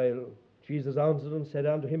Israel." Jesus answered and said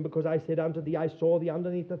unto him, "Because I said unto thee, I saw thee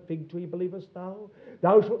underneath the fig tree, believest thou?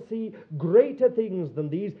 Thou shalt see greater things than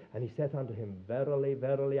these." And he said unto him, "Verily,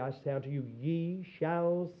 verily, I say unto you, ye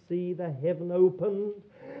shall see the heaven opened,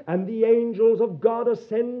 and the angels of God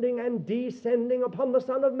ascending and descending upon the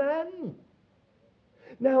Son of Man."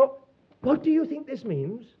 Now, what do you think this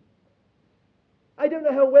means? I don't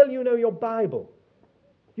know how well you know your Bible.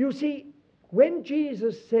 You see, when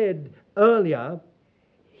Jesus said earlier,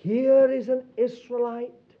 "Here is an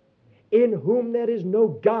Israelite in whom there is no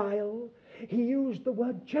guile," he used the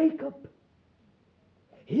word Jacob.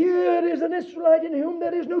 Here is an Israelite in whom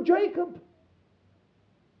there is no Jacob.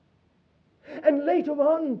 And later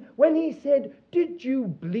on, when he said, "Did you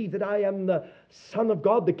believe that I am the Son of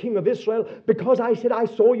God, the King of Israel, because I said I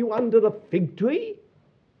saw you under the fig tree?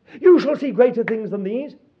 You shall see greater things than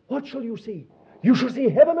these." What shall you see? You shall see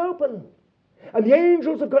heaven open, and the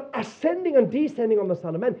angels of God ascending and descending on the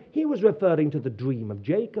Son of Man. He was referring to the dream of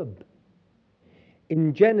Jacob.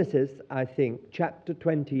 In Genesis, I think, chapter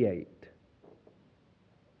 28.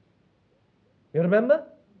 You remember?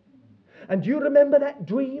 And do you remember that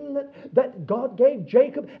dream that God gave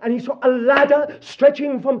Jacob? And he saw a ladder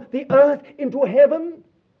stretching from the earth into heaven.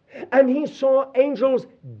 And he saw angels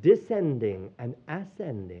descending and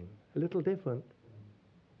ascending. A little different.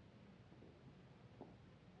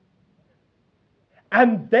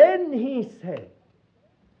 And then he said,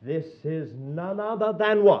 "This is none other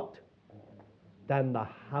than" what? "Than the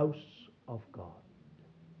house of God."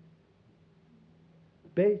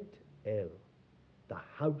 Beit El, the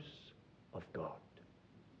house of God.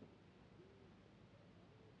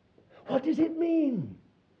 What does it mean?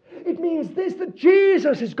 It means this, that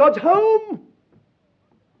Jesus is God's home.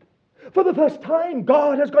 For the first time,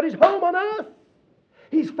 God has got his home on earth.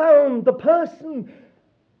 He's found the person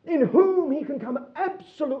in whom he can come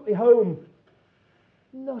absolutely home.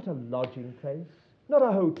 Not a lodging place, not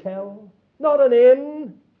a hotel, not an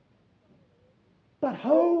inn, but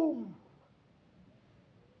home.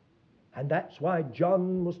 And that's why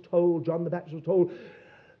John the Baptist was told,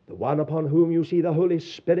 "The one upon whom you see the Holy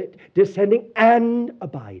Spirit descending and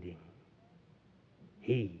abiding,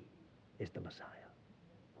 he is the Messiah."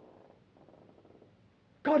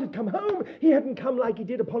 God had come home. He hadn't come like he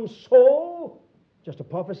did upon Saul, just to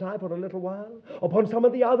prophesy for a little while, upon some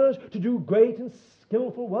of the others to do great and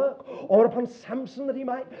skillful work, or upon Samson that he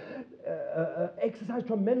might exercise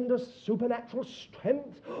tremendous supernatural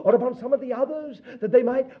strength, or upon some of the others that they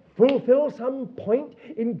might fulfill some point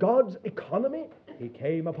in God's economy. He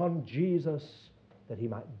came upon Jesus that he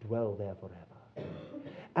might dwell there forever.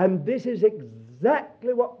 And this is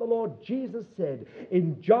exactly what the Lord Jesus said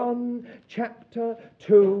in John chapter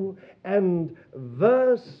 2 and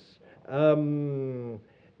verse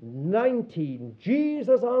 19.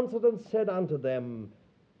 Jesus answered and said unto them,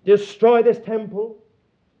 "Destroy this temple,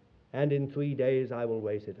 and in 3 days I will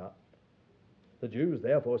raise it up." The Jews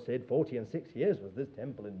therefore said, 46 years was this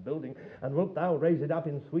temple in building, and wilt thou raise it up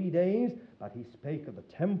in 3 days? But he spake of the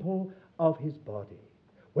temple of his body.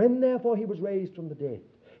 When therefore he was raised from the dead,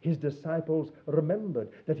 his disciples remembered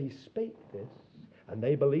that he spake this, and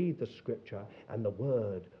they believed the scripture and the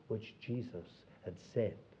word which Jesus had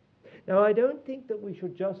said. Now, I don't think that we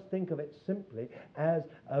should just think of it simply as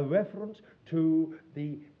a reference to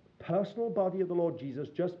the personal body of the Lord Jesus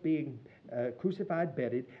just being crucified,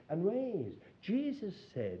 buried, and raised. Jesus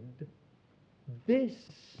said,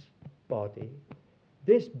 "This body,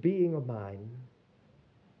 this being of mine,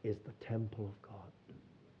 is the temple of God.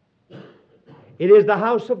 It is the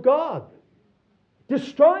house of God.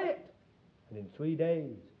 Destroy it, and in 3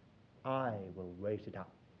 days I will raise it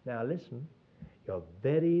up. Now listen, you're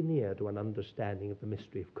very near to an understanding of the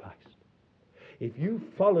mystery of Christ. If you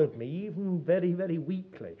followed me even very, very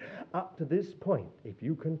weakly up to this point, if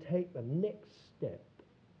you can take the next step,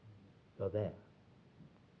 you're there.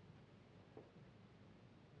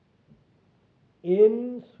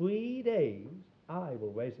 In 3 days, I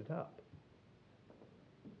will raise it up.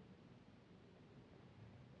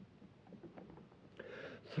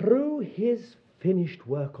 Through his finished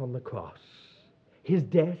work on the cross, his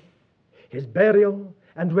death, his burial,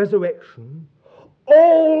 and resurrection,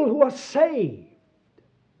 all who are saved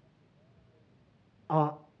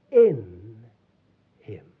are in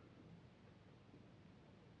him.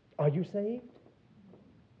 Are you saved?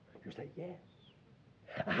 You say yes.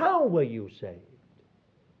 How were you saved?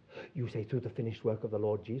 You say through the finished work of the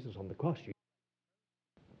Lord Jesus on the cross.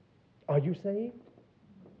 Are you saved?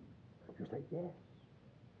 You say yes.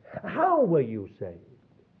 How were you saved?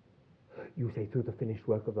 You say through the finished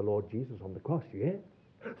work of the Lord Jesus on the cross, yes.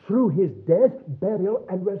 Through his death, burial,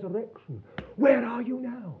 and resurrection. Where are you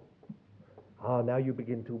now? Now you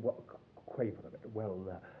begin to quaver a bit.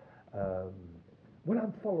 Well,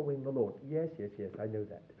 I'm following the Lord. Yes, I know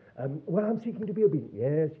that. I'm seeking to be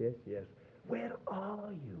obedient. Yes. Where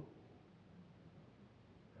are you?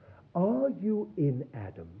 Are you in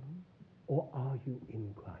Adam or are you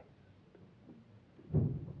in Christ?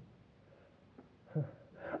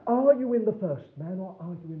 Are you in the first man or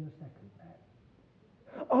are you in the second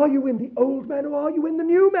man? Are you in the old man or are you in the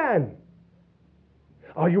new man?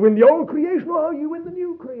 Are you in the old creation or are you in the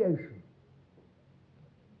new creation?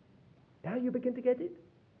 Now you begin to get it.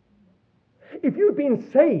 If you've been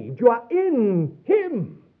saved, you are in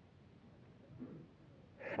him.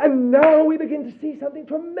 And now we begin to see something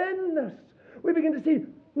tremendous. We begin to see,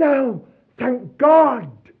 now, thank God,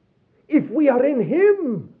 if we are in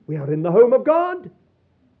him, we are in the home of God.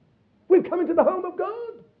 We've come into the home of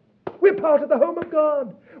God. We're part of the home of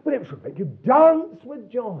God. Well, it should make you dance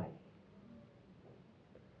with joy.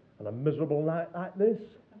 On a miserable night like this,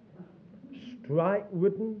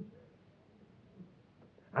 strike-ridden,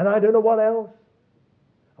 and I don't know what else,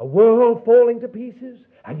 a world falling to pieces,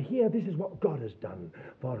 and here this is what God has done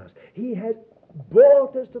for us. He has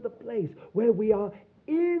brought us to the place where we are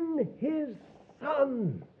in his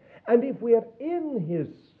Son. And if we are in his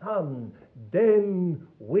Son, then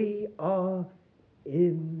we are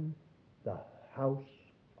in the house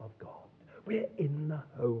of God. We're in the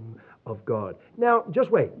home of God. Now,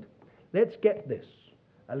 just wait. Let's get this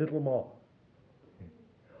a little more.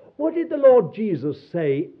 What did the Lord Jesus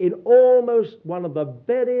say in almost one of the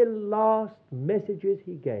very last messages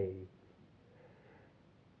he gave?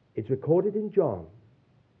 It's recorded in John.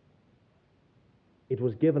 It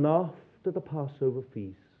was given after the Passover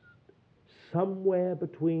feast, somewhere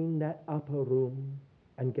between that upper room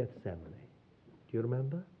and Gethsemane. Do you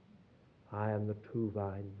remember? I am the true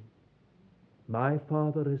vine. My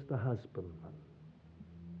Father is the husbandman.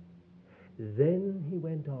 Then he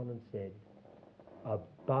went on and said,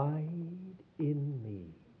 abide in me,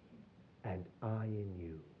 and I in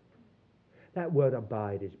you. That word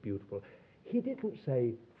abide is beautiful. He didn't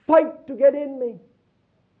say, fight to get in me,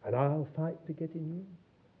 and I'll fight to get in you.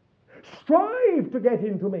 Strive to get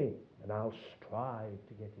into me, and I'll strive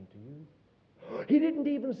to get into you. He didn't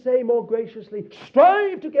even say more graciously,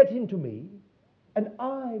 strive to get into me, and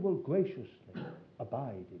I will graciously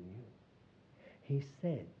abide in you. He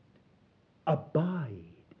said,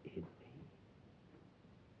 abide in me,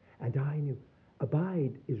 and I in you.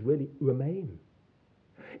 Abide is really remain.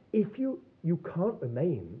 If you can't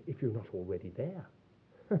remain if you're not already there.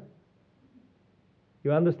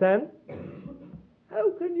 You understand? How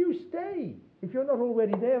can you stay if you're not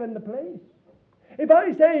already there in the place? If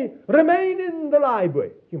I say, remain in the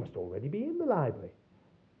library, you must already be in the library.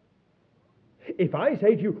 If I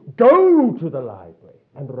say to you, go to the library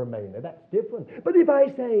and remain there, that's different. But if I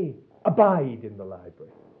say, abide in the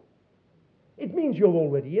library, it means you're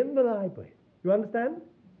already in the library. You understand?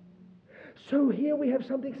 So here we have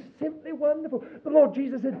something simply wonderful. The Lord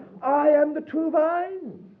Jesus said, I am the true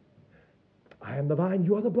vine. I am the vine,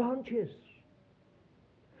 you are the branches.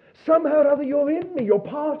 Somehow or other you're in me, you're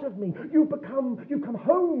part of me. You come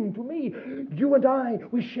home to me. You and I,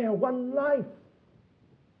 we share one life.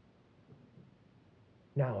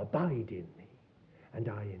 Now abide in me, and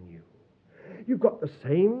I in you. You've got the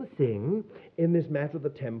same thing in this matter of the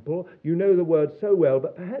temple. You know the word so well,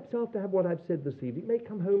 but perhaps after what I've said this evening, it may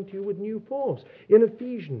come home to you with new force. In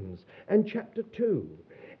Ephesians and chapter 2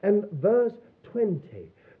 and verse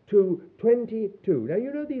 20 to 22. Now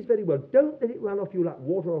you know these very well. Don't let it run off you like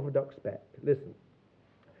water off a duck's back. Listen.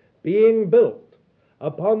 Being built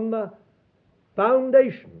upon the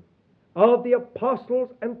foundation of the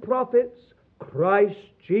apostles and prophets, Christ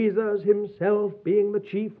Jesus himself being the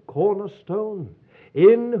chief cornerstone,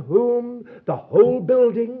 in whom the whole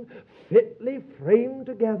building, fitly framed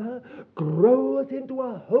together, groweth into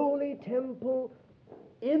a holy temple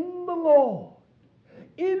in the Lord,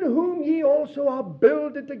 in whom ye also are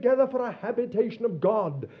builded together for a habitation of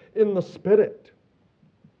God in the Spirit.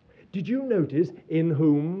 Did you notice in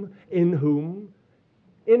whom? In whom?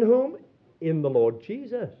 In whom? In the Lord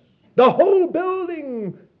Jesus. The whole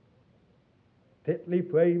building, fitly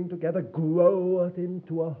framed together, groweth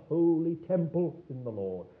into a holy temple in the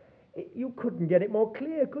Lord. You couldn't get it more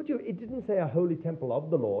clear, could you? It didn't say a holy temple of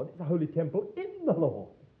the Lord. It's a holy temple in the Lord.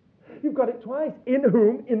 You've got it twice. In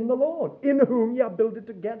whom? In the Lord. In whom ye are builded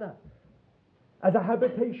together as a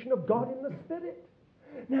habitation of God in the Spirit.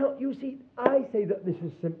 Now, you see, I say that this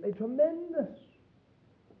is simply tremendous.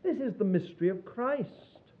 This is the mystery of Christ.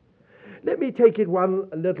 Let me take it one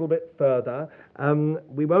a little bit further.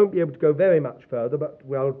 We won't be able to go very much further, but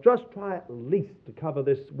we'll just try at least to cover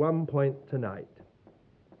this one point tonight.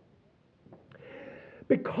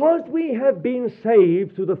 Because we have been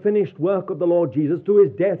saved through the finished work of the Lord Jesus, through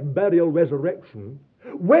his death, burial, resurrection,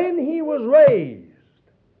 when he was raised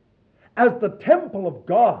as the temple of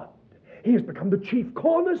God, he has become the chief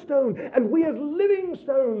cornerstone, and we as living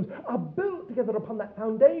stones are built together upon that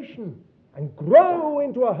foundation and grow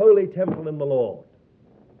into a holy temple in the Lord.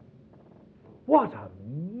 What a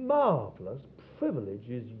marvelous privilege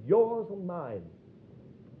is yours and mine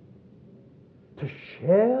to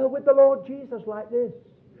share with the Lord Jesus like this.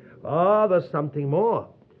 Ah, there's something more.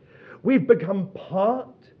 We've become part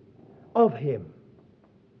of him.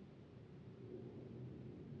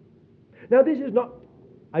 Now, this is not,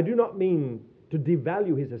 I do not mean to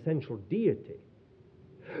devalue his essential deity,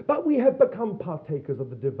 but we have become partakers of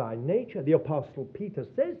the divine nature. The Apostle Peter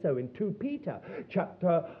says so in 2 Peter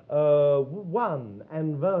chapter 1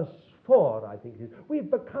 and verse 4, I think it is. We've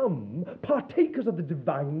become partakers of the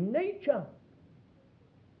divine nature.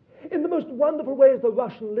 In the most wonderful way, as the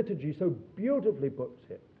Russian liturgy so beautifully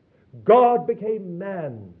puts it, God became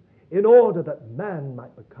man in order that man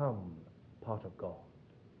might become part of God.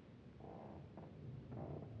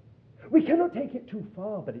 We cannot take it too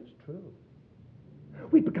far, but it's true.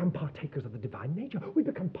 We become partakers of the divine nature. We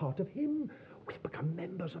become part of him. We become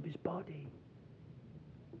members of his body.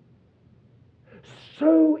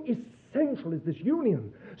 So essential is this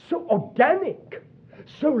union, so organic,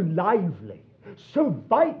 so lively, so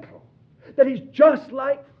vital, that it's just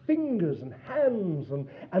like fingers and hands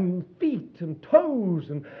and feet and toes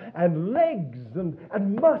and legs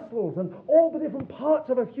and muscles and all the different parts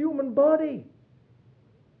of a human body.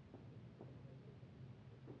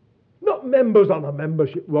 Not members on a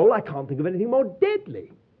membership roll. I can't think of anything more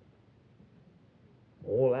deadly.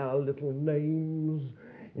 All our little names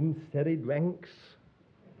in serried ranks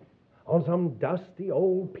on some dusty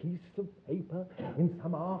old piece of paper in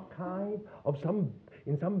some archive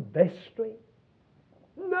in some vestry.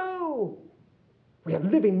 No! We are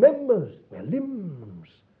living members. We are limbs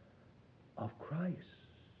of Christ.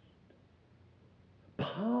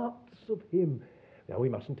 Parts of him. Now, we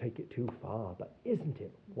mustn't take it too far, but isn't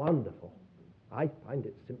it wonderful? I find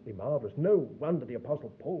it simply marvelous. No wonder the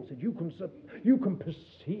Apostle Paul said, you can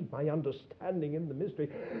perceive my understanding in the mystery.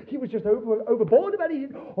 He was just overboard about it. He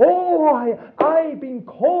said, I've been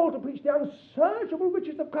called to preach the unsearchable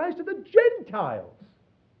riches of Christ to the Gentiles.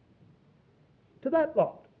 To that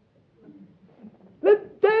lot.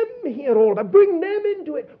 Let them hear all about it. Bring them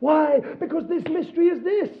into it. Why? Because this mystery is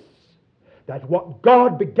this, that what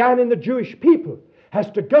God began in the Jewish people has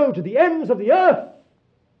to go to the ends of the earth.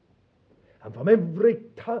 And from every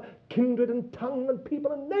kindred and tongue and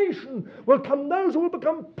people and nation will come those who will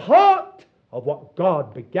become part of what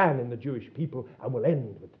God began in the Jewish people and will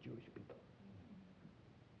end with the Jewish people.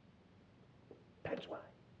 That's why.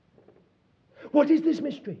 What is this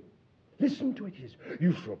mystery? Listen to it. He says,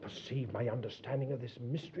 you shall perceive my understanding of this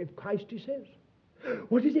mystery of Christ, he says.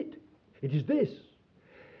 What is it? It is this,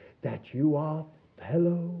 that you are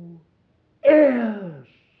fellow heirs,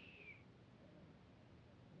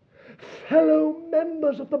 fellow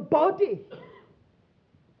members of the body.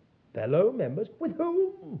 Fellow members with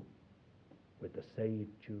whom? With the saved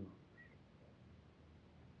Jews.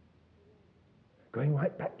 Going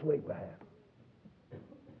right back to Abraham.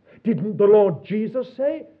 Didn't the Lord Jesus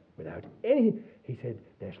say, without any, he said,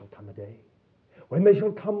 there shall come a day when they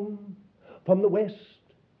shall come from the west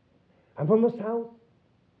and from the south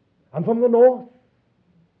and from the north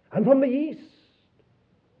and from the east,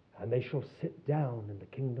 and they shall sit down in the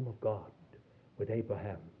kingdom of God with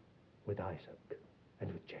Abraham, with Isaac,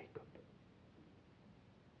 and with Jacob.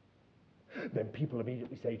 Then people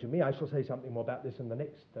immediately say to me, I shall say something more about this in the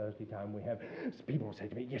next Thursday time we have, people will say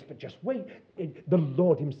to me, yes, but just wait. The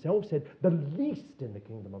Lord himself said, the least in the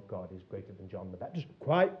kingdom of God is greater than John the Baptist.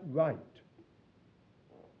 Quite right.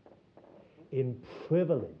 In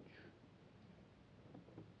privilege.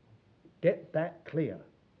 Get that clear.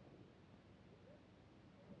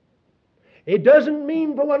 It doesn't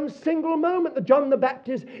mean for one single moment that John the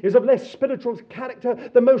Baptist is of less spiritual character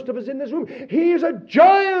than most of us in this room. He is a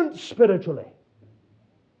giant spiritually.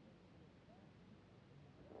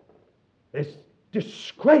 This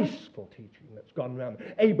disgraceful teaching that's gone around.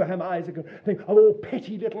 Abraham, Isaac, and things are all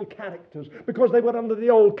petty little characters because they were under the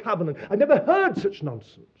old covenant. I never heard such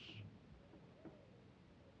nonsense.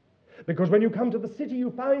 Because when you come to the city, you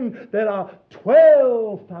find there are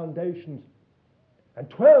 12 foundations and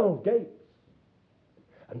 12 gates.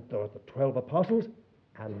 And there are the 12 apostles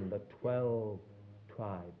and the 12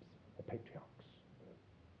 tribes, the patriarchs.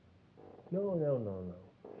 No.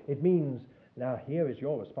 It means, now here is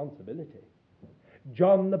your responsibility.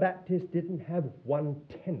 John the Baptist didn't have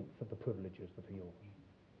 1/10 of the privileges that are yours.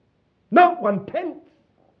 Not 1/10.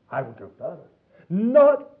 I would go further.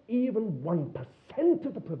 Not even 1%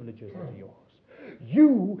 of the privileges that are yours.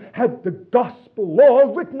 You have the gospel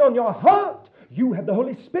law written on your heart. You have the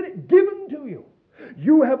Holy Spirit given to you.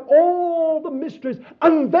 You have all the mysteries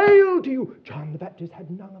unveiled to you. John the Baptist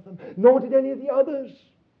had none of them, nor did any of the others.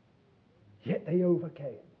 Yet they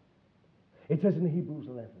overcame. It says in Hebrews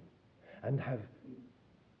 11, and have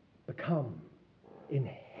become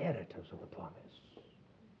inheritors of the promise.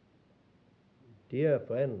 Dear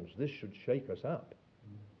friends, this should shake us up.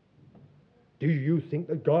 Do you think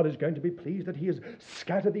that God is going to be pleased that he has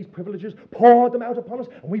scattered these privileges, poured them out upon us,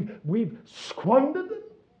 and we've squandered them?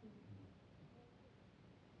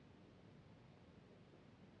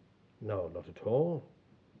 No, not at all.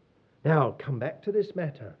 Now, come back to this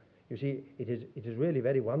matter. You see, it is really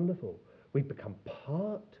very wonderful. We've become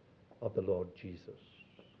part of the Lord Jesus.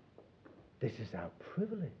 This is our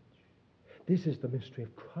privilege. This is the mystery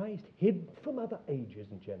of Christ, hid from other ages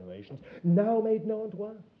and generations, now made known to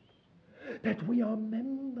us. That we are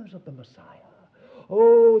members of the Messiah.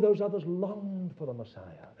 Oh, those others longed for the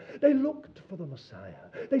Messiah. They looked for the Messiah.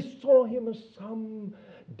 They saw him as some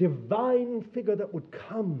divine figure that would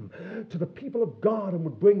come to the people of God and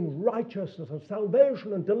would bring righteousness and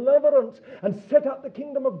salvation and deliverance and set up the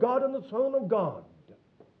kingdom of God and the throne of God.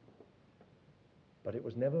 But it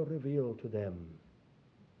was never revealed to them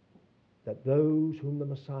that those whom the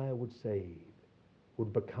Messiah would save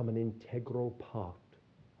would become an integral part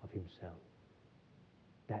of himself.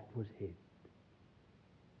 That was hid.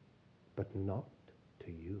 But not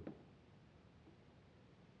to you.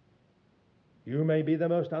 You may be the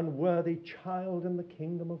most unworthy child in the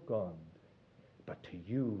kingdom of God, but to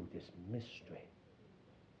you this mystery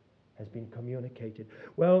has been communicated.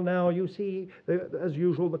 Well, now, you see, as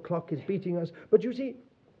usual, the clock is beating us, but you see,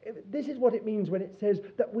 this is what it means when it says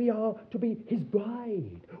that we are to be his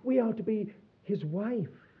bride. We are to be his wife.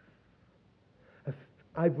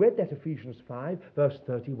 I've read that Ephesians 5, verse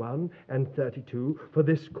 31 and 32. For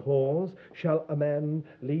this cause shall a man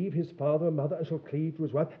leave his father and mother and shall cleave to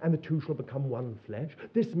his wife, and the two shall become one flesh.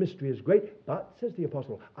 This mystery is great, but, says the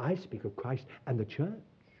apostle, I speak of Christ and the church.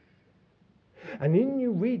 And when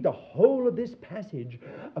you read the whole of this passage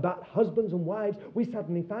about husbands and wives, we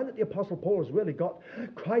suddenly find that the apostle Paul has really got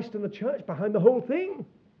Christ and the church behind the whole thing.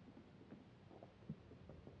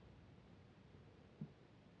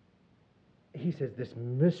 He says, this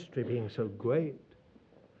mystery being so great.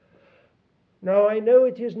 Now, I know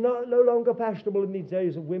it is no longer fashionable in these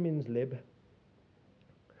days of women's lib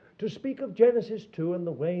to speak of Genesis 2 and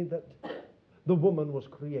the way that the woman was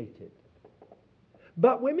created.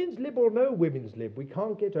 But women's lib or no women's lib, we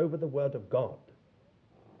can't get over the Word of God.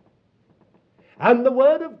 And the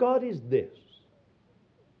Word of God is this,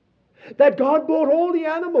 that God brought all the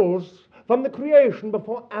animals from the creation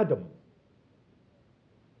before Adam.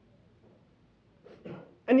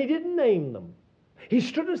 And he didn't name them. He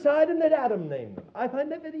stood aside and let Adam name them. I find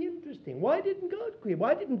that very interesting. Why didn't God create?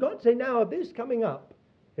 Why didn't God say, now this coming up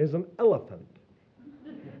is an elephant?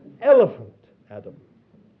 Elephant, Adam.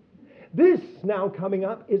 This now coming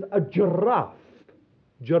up is a giraffe.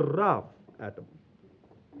 Giraffe, Adam.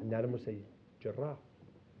 And Adam would say, giraffe.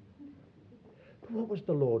 But what was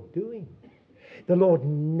the Lord doing? The Lord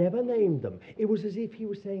never named them. It was as if he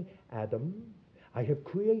was saying, Adam, I have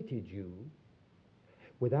created you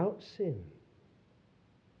without sin,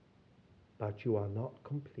 but you are not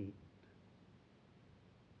complete.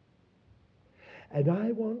 And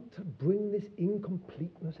I want to bring this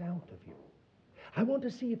incompleteness out of you. I want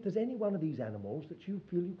to see if there's any one of these animals that you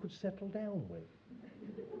feel you could settle down with.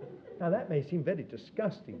 Now, that may seem very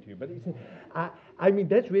disgusting to you, but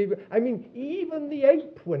that's really, even the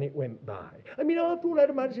ape when it went by. After all that,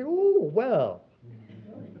 I might have said, oh, well.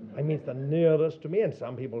 It's the nearest to me, and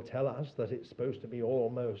some people tell us that it's supposed to be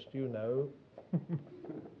almost, Even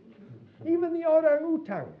the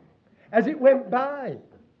orangutan, as it went by.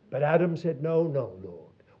 But Adam said, no,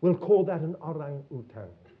 Lord, we'll call that an orangutan.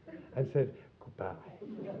 And said, goodbye.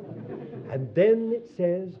 And then it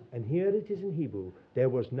says, and here it is in Hebrew, there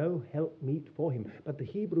was no helpmeet for him. But the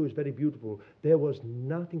Hebrew is very beautiful. There was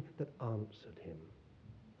nothing that answered him.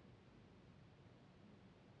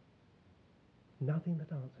 Nothing that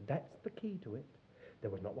answered. That's the key to it. There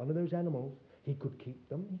was not one of those animals. He could keep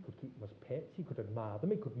them. He could keep them as pets. He could admire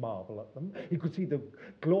them. He could marvel at them. He could see the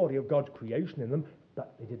glory of God's creation in them.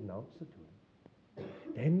 But they didn't answer to him.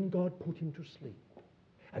 Then God put him to sleep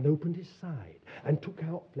and opened his side and took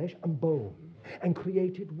out flesh and bone and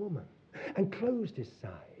created woman and closed his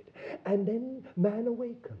side. And then man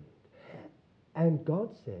awakened. And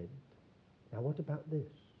God said, now what about this,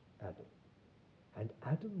 Adam? And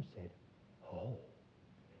Adam said, oh,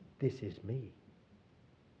 this is me.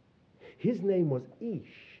 His name was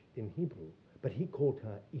Ish in Hebrew, but he called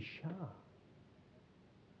her Isha.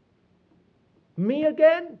 Me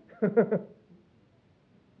again?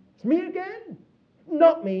 It's me again?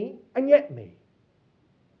 Not me, and yet me.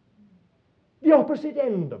 The opposite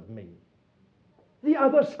end of me. The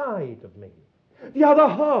other side of me. The other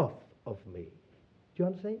half of me. Do you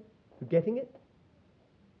understand? You getting it?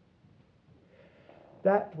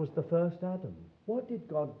 That was the first Adam. What did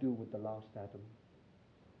God do with the last Adam?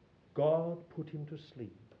 God put him to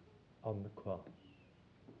sleep on the cross.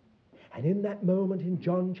 And in that moment in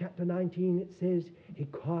John chapter 19 it says, he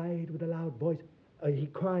cried with a loud voice.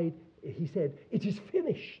 He said, it is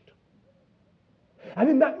finished. And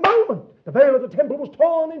in that moment, the veil of the temple was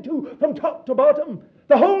torn in two from top to bottom.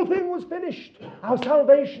 The whole thing was finished. Our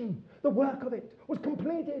salvation, the work of it, was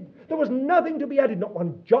completed. There was nothing to be added. Not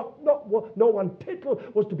one jot, not one tittle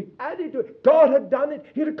was to be added to it. God had done it.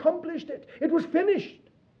 He had accomplished it. It was finished.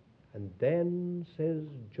 And then, says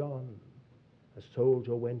John, a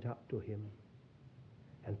soldier went up to him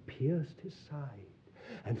and pierced his side.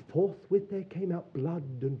 And forthwith there came out blood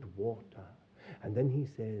and water. And then he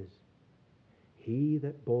says, he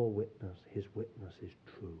that bore witness, his witness is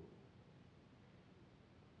true.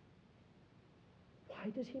 Why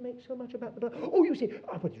does he make so much about the blood? Oh, you see,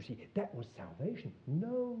 that was salvation.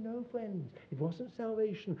 No, friends, it wasn't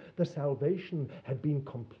salvation. The salvation had been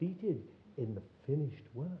completed in the finished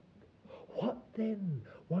work. What then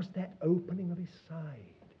was that opening of his side?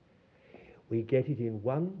 We get it in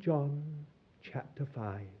 1 John chapter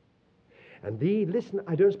 5. And listen,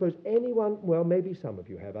 I don't suppose anyone, well, maybe some of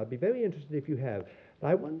you have. I'd be very interested if you have.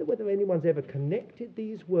 I wonder whether anyone's ever connected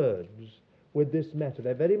these words with this matter.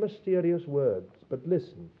 They're very mysterious words. But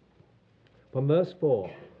listen, from verse 4,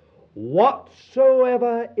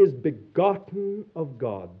 whatsoever is begotten of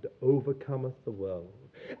God overcometh the world.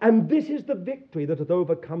 And this is the victory that hath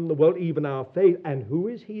overcome the world, even our faith. And who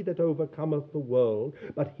is he that overcometh the world,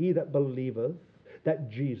 but he that believeth that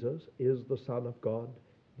Jesus is the Son of God?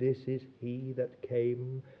 This is he that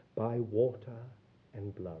came by water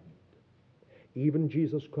and blood. Even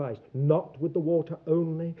Jesus Christ, not with the water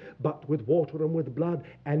only, but with water and with blood.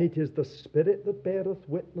 And it is the Spirit that beareth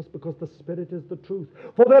witness, because the Spirit is the truth.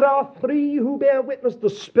 For there are three who bear witness, the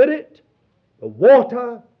Spirit, the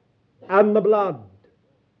water, and the blood.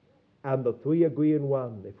 And the three agree in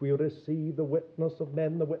one. If we receive the witness of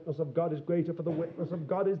men, the witness of God is greater. For the witness of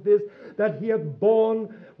God is this, that he hath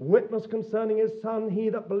borne witness concerning his Son. He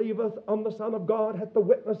that believeth on the Son of God hath the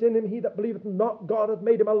witness in him. He that believeth not God hath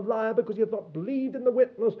made him a liar, because he hath not believed in the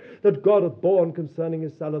witness that God hath borne concerning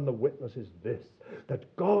his Son. And the witness is this,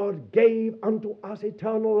 that God gave unto us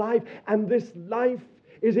eternal life, and this life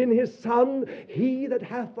is in his Son. He that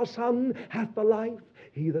hath the Son hath the life.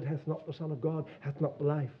 He that hath not the Son of God hath not the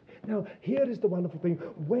life. Now, here is the wonderful thing.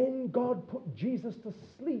 When God put Jesus to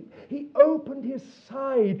sleep, he opened his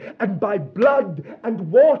side, and by blood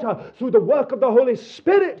and water, through the work of the Holy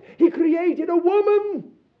Spirit, he created a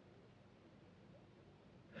woman.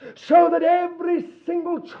 So that every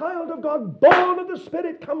single child of God born of the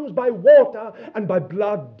Spirit comes by water and by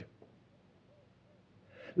blood.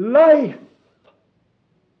 Life.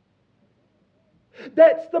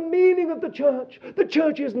 That's the meaning of the church. The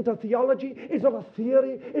church isn't a theology, it's not a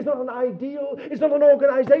theory, it's not an ideal, it's not an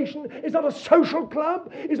organization, it's not a social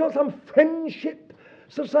club, it's not some friendship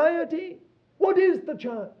society. What is the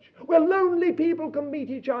church? Where lonely people can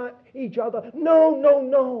meet each other.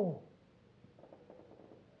 No.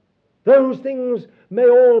 Those things may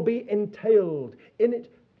all be entailed in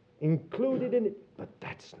it, included in it. But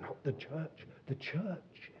that's not the church. The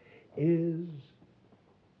church is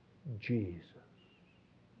Jesus.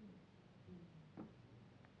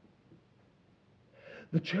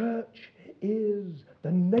 The church is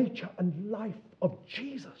the nature and life of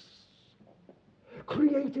Jesus,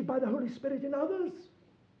 created by the Holy Spirit in others,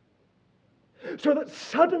 so that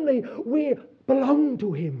suddenly we belong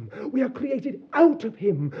to him. We are created out of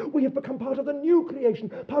him. We have become part of the new creation,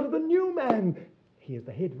 part of the new man. He is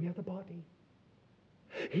the head, we are the body.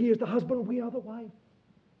 He is the husband, we are the wife.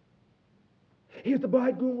 He is the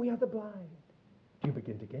bridegroom, we are the bride. Do you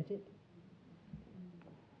begin to get it?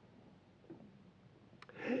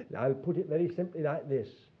 Now, I'll put it very simply like this.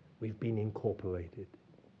 We've been incorporated.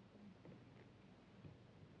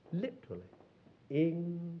 Literally,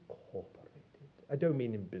 incorporated. I don't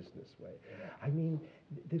mean in business way. I mean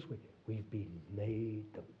this way. We've been made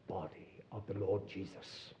the body of the Lord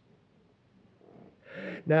Jesus.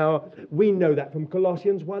 Now, we know that from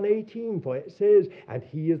Colossians 1:18, for it says, and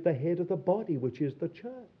he is the head of the body, which is the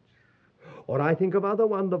church. Or I think of other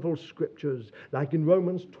wonderful scriptures, like in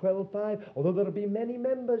Romans 12:5, although there be many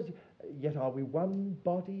members, yet are we one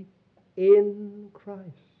body in Christ.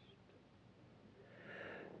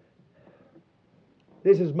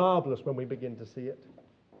 This is marvelous when we begin to see it.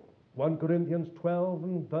 1 Corinthians 12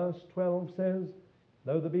 and verse 12 says,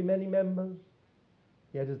 though there be many members,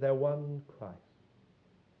 yet is there one Christ.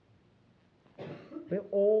 We're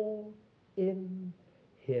all in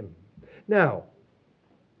him. Now,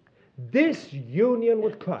 this union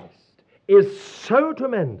with Christ is so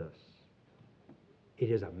tremendous, it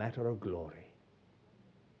is a matter of glory.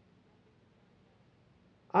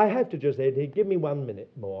 I have to just say, give me 1 minute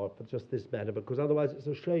more for just this matter, because otherwise it's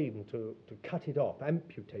a shame to cut it off,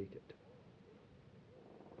 amputate it.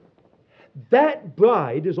 That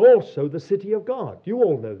bride is also the city of God. You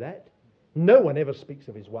all know that. No one ever speaks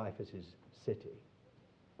of his wife as his city.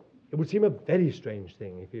 It would seem a very strange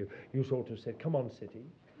thing if you sort of said, come on, city.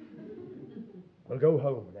 We'll go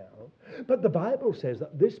home now. But the Bible says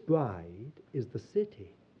that this bride is the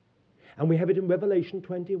city. And we have it in Revelation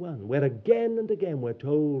 21, where again and again we're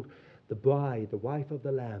told the bride, the wife of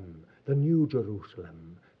the Lamb, the New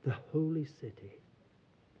Jerusalem, the holy city.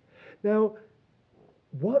 Now,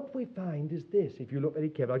 what we find is this, if you look very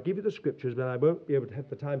carefully. I'll give you the scriptures, but I won't be able to have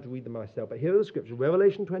the time to read them myself. But here are the scriptures.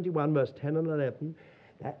 Revelation 21, verse 10 and 11.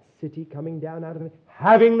 That city coming down out of it,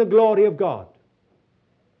 having the glory of God.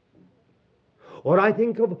 Or I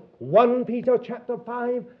think of 1 Peter chapter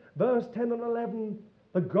 5, verse 10 and 11.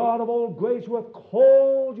 The God of all grace who hath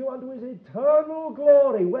called you unto his eternal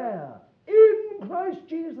glory. Where? In Christ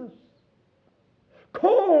Jesus.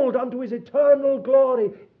 Called unto his eternal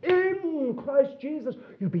glory in Christ Jesus.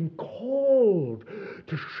 You've been called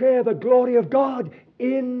to share the glory of God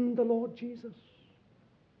in the Lord Jesus.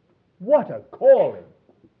 What a calling.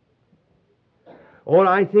 Or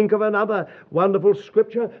I think of another wonderful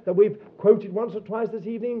scripture that we've quoted once or twice this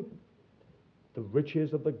evening. The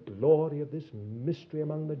riches of the glory of this mystery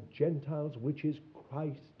among the Gentiles, which is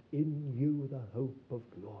Christ in you, the hope of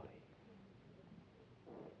glory.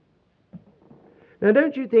 Now,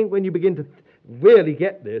 don't you think when you begin to really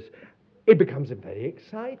get this, it becomes very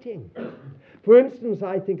exciting? For instance,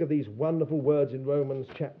 I think of these wonderful words in Romans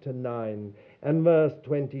chapter 9 and verse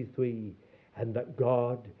 23, and that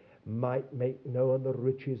God might make known the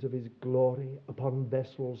riches of his glory upon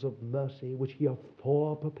vessels of mercy, which he hath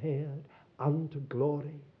fore prepared unto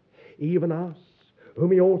glory, even us,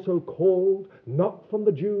 whom he also called, not from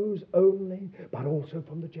the Jews only, but also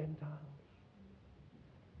from the Gentiles.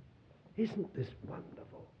 Isn't this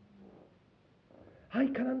wonderful? I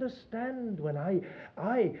can understand when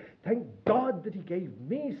I thank God that he gave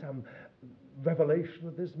me some revelation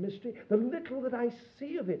of this mystery. The little that I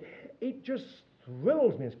see of it, it just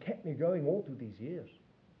thrills me. It's kept me going all through these years.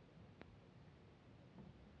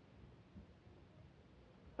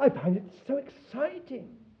 I find it so exciting.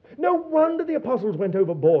 No wonder the apostles went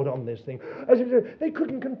overboard on this thing. As if they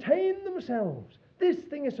couldn't contain themselves. This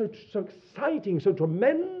thing is so exciting, so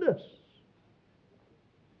tremendous.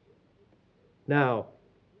 Now,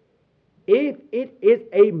 if it is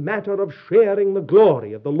a matter of sharing the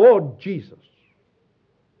glory of the Lord Jesus,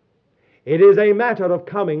 it is a matter of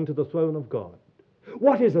coming to the throne of God.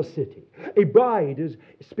 What is a city? A bride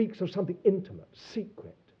speaks of something intimate,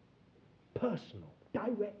 secret, personal,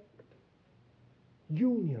 direct,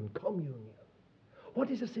 union, communion. What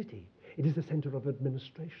is a city? It is the center of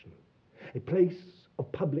administration, a place of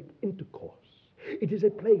public intercourse. It is a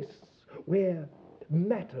place where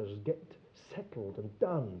matters get settled and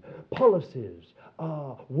done. Policies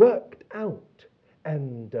are worked out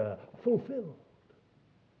and fulfilled.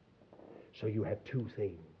 So you have two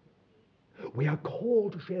things. We are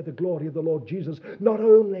called to share the glory of the Lord Jesus, not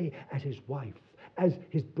only as his wife, as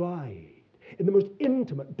his bride, in the most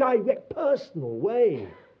intimate, direct, personal way,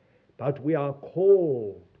 but we are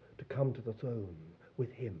called to come to the throne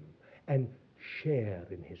with him and share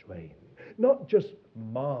in his reign. Not just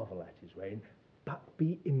marvel at his reign, but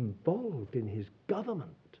be involved in his government.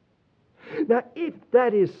 Now, if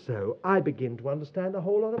that is so, I begin to understand a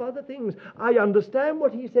whole lot of other things. I understand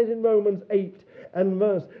what he says in Romans 8 and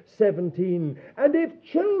verse 17. And if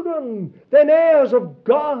children, then heirs of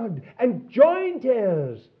God and joint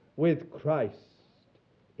heirs with Christ,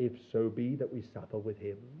 if so be that we suffer with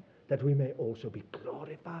him, that we may also be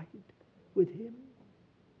glorified with him.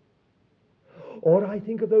 Or I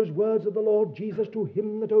think of those words of the Lord Jesus, to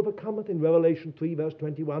him that overcometh, in Revelation 3 verse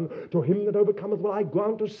 21, to him that overcometh will I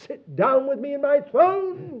grant to sit down with me in my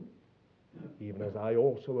throne, even as I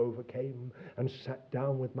also overcame and sat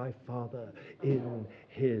down with my Father in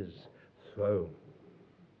his throne.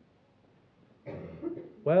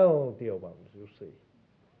 Well, dear ones, you see,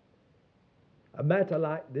 a matter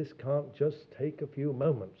like this can't just take a few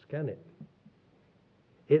moments, can it?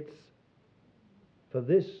 It's for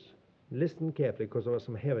this, listen carefully, because there are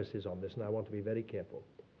some heresies on this and I want to be very careful.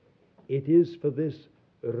 It is for this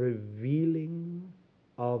revealing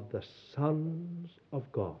of the sons of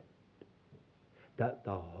God that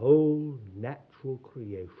the whole natural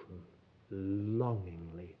creation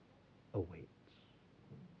longingly awaits.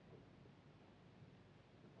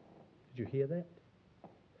 Did you hear that?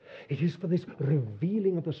 It is for this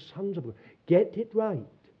revealing of the sons of God. Get it right.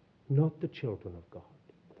 Not the children of God,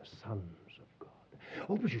 the sons of God.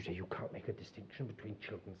 Oh, but you say you can't make a distinction between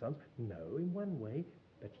children and sons. No, in one way,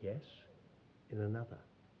 but yes, in another.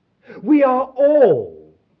 We are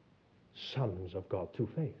all sons of God through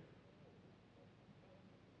faith.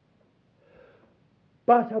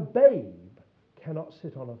 But a babe cannot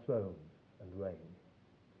sit on a throne and reign.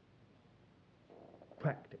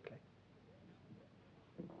 Practically.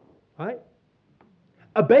 Right?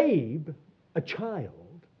 A babe, a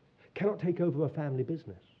child, cannot take over a family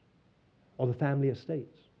business or the family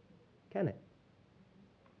estates, can it?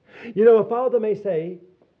 You know, a father may say,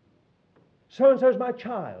 so-and-so's my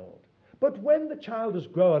child. But when the child has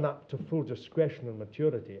grown up to full discretion and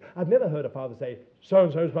maturity, I've never heard a father say,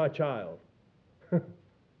 so-and-so's my child.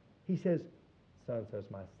 He says, so-and-so's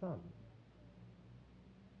my son.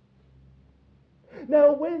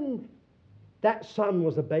 Now, when that son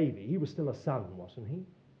was a baby, he was still a son, wasn't he?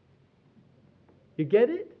 You get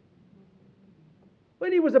it?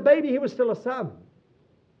 When he was a baby, he was still a son.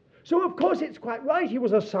 So, of course, it's quite right, he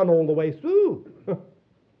was a son all the way through.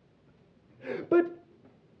 But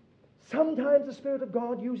sometimes the Spirit of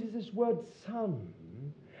God uses this word son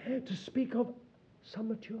to speak of some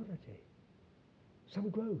maturity, some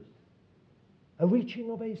growth, a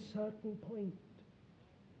reaching of a certain point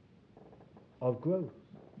of growth.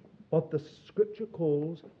 What the Scripture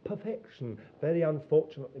calls perfection. Very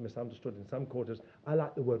unfortunately misunderstood in some quarters. I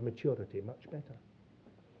like the word maturity much better.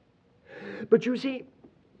 But you see,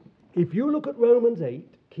 if you look at Romans 8,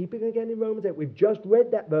 keeping again in Romans 8, we've just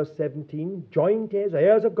read that verse 17, joint heirs,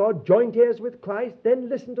 heirs of God, joint heirs with Christ. Then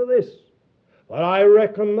listen to this. For I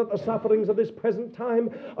reckon that the sufferings of this present time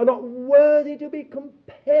are not worthy to be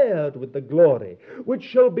compared with the glory which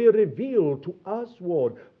shall be revealed to us,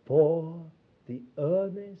 Lord. For the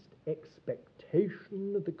earnest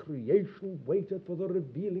expectation of the creation waiteth for the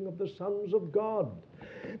revealing of the sons of God.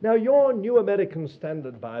 Now, your New American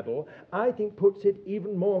Standard Bible, I think, puts it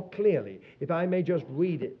even more clearly. If I may just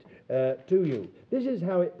read it to you. This is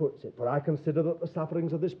how it puts it. For I consider that the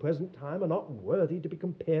sufferings of this present time are not worthy to be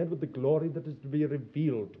compared with the glory that is to be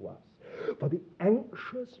revealed to us. For the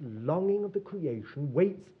anxious longing of the creation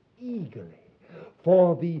waits eagerly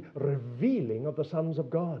for the revealing of the sons of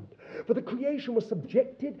God. For the creation was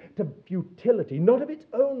subjected to futility, not of its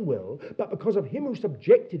own will, but because of him who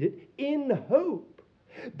subjected it, in hope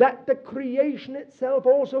that the creation itself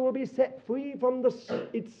also will be set free from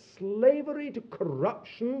its slavery to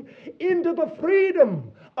corruption into the freedom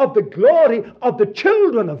of the glory of the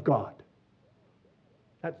children of God.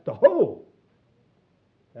 That's the whole.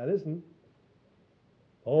 Now listen.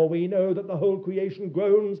 For we know that the whole creation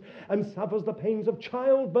groans and suffers the pains of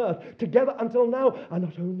childbirth together until now. And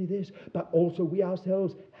not only this, but also we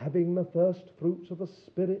ourselves, having the first fruits of the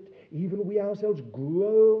Spirit, even we ourselves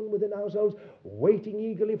groan within ourselves, waiting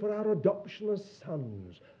eagerly for our adoption as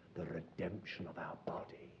sons, the redemption of our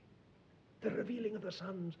body, the revealing of the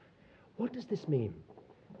sons. What does this mean?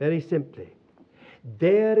 Very simply,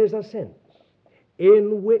 there is a sense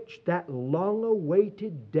in which that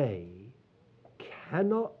long-awaited day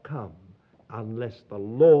cannot come unless the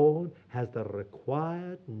Lord has the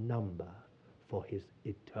required number for his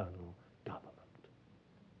eternal government.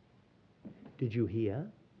 Did you hear?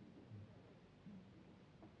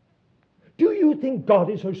 Do you think God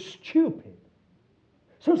is so stupid,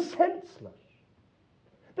 so senseless,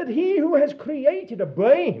 that he who has created a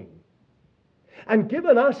brain and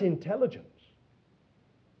given us intelligence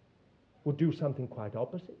would do something quite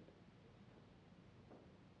opposite?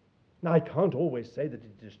 Now, I can't always say that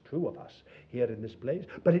it is true of us here in this place,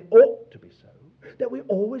 but it ought to be so, that we're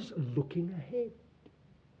always looking ahead.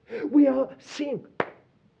 We are seeing,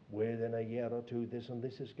 within a year or two, this and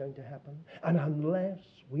this is going to happen, and unless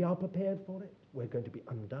we are prepared for it, we're going to be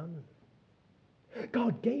undone.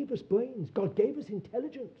 God gave us brains. God gave us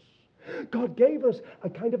intelligence. God gave us a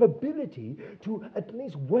kind of ability to at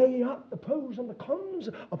least weigh up the pros and the cons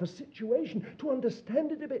of a situation, to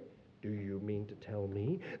understand it a bit. Do you mean to tell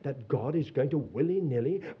me that God is going to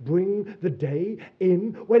willy-nilly bring the day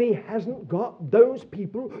in when he hasn't got those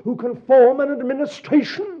people who can form an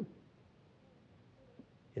administration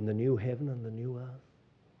in the new heaven and the new earth?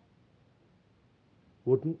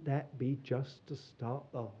 Wouldn't that be just to start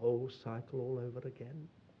the whole cycle all over again?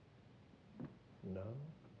 No.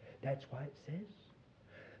 That's why it says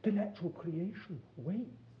the natural creation waits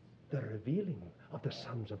the revealing of the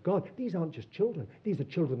sons of God. These aren't just children. These are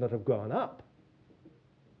children that have grown up.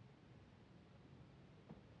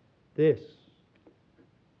 This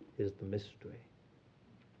is the mystery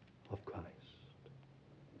of Christ.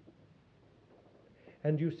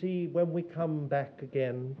 And you see, when we come back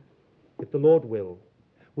again, if the Lord will,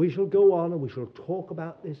 we shall go on and we shall talk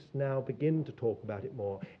about this now, begin to talk about it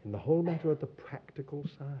more in the whole matter of the practical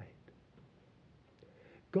side.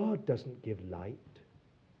 God doesn't give light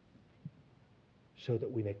so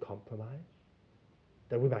that we may compromise,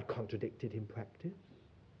 that we might contradict it in practice.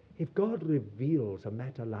 If God reveals a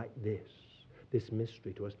matter like this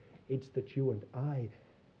mystery to us, it's that you and I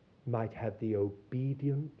might have the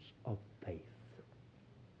obedience of faith.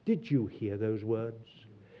 Did you hear those words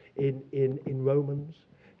in Romans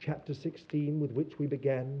chapter 16 with which we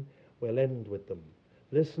began? We'll end with them.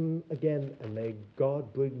 Listen again, and may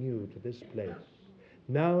God bring you to this place.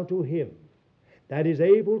 Now to him that is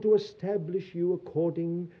able to establish you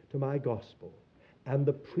according to my gospel and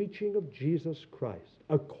the preaching of Jesus Christ,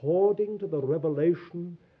 according to the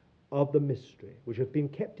revelation of the mystery, which hath been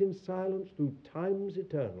kept in silence through times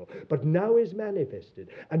eternal, but now is manifested,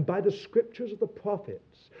 and by the scriptures of the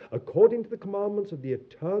prophets, according to the commandments of the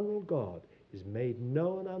eternal God, is made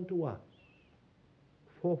known unto us.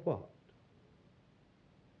 For what?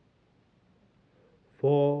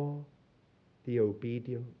 For the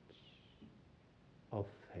obedience of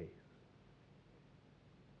faith.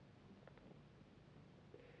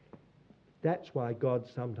 That's why God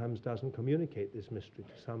sometimes doesn't communicate this mystery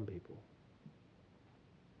to some people.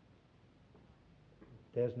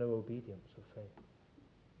 There's no obedience of faith.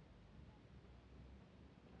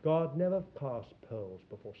 God never casts pearls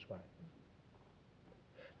before swine,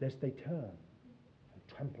 lest they turn and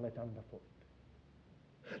trample it underfoot.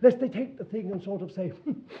 Lest they take the thing and sort of say,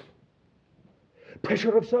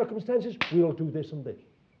 pressure of circumstances, we'll do this and this,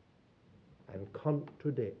 and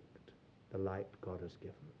contradict the light God has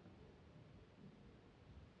given.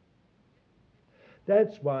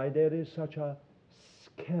 That's why there is such a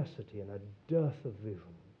scarcity and a dearth of vision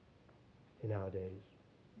in our days.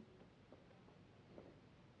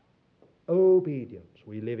 Obedience.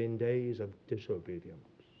 We live in days of disobedience,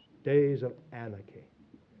 days of anarchy,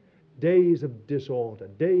 days of disorder,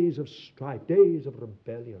 days of strife, days of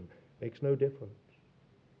rebellion. Makes no difference.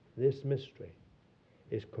 This mystery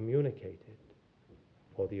is communicated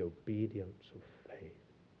for the obedience of faith.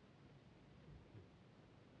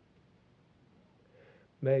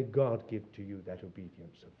 May God give to you that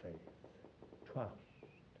obedience of faith. Trust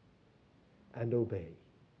and obey.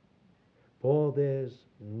 For there's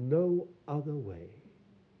no other way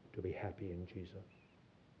to be happy in Jesus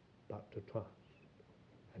but to trust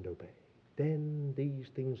and obey. Then these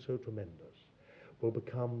things so tremendous will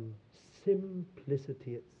become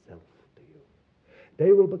simplicity itself to you.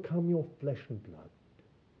 They will become your flesh and blood.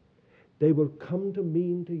 They will come to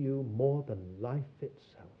mean to you more than life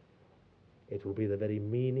itself. It will be the very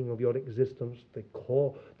meaning of your existence, the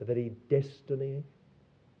core, the very destiny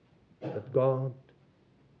that God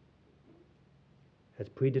has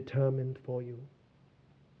predetermined for you.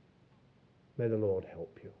 May the Lord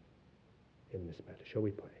help you in this matter. Shall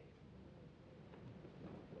we pray?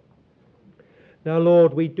 Now,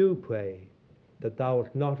 Lord, we do pray that thou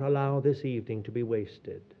wilt not allow this evening to be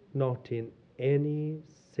wasted, not in any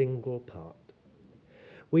single part.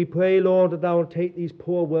 We pray, Lord, that thou wilt take these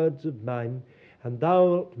poor words of mine and thou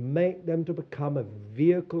wilt make them to become a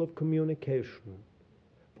vehicle of communication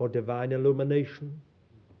for divine illumination,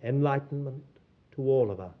 enlightenment to all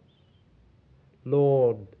of us.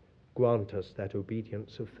 Lord, grant us that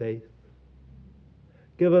obedience of faith.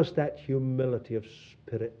 Give us that humility of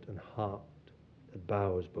spirit and heart that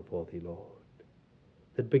bows before thee, Lord,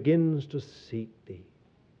 that begins to seek thee,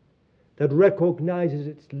 that recognizes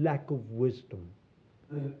its lack of wisdom,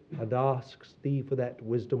 and asks thee for that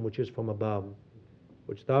wisdom which is from above,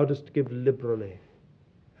 which thou dost give liberally,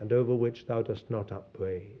 and over which thou dost not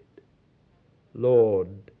upbraid. Lord,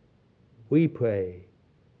 we pray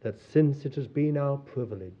that since it has been our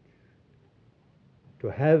privilege to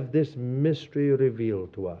have this mystery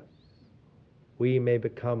revealed to us, we may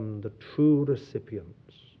become the true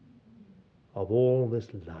recipients of all this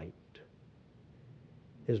light.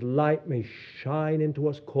 His light may shine into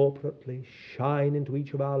us corporately, shine into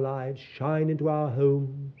each of our lives, shine into our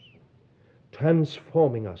homes,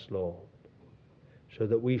 transforming us, Lord, so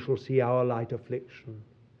that we shall see our light affliction,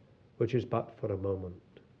 which is but for a moment,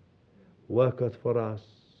 worketh for us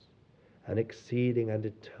an exceeding and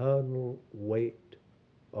eternal weight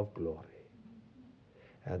of glory.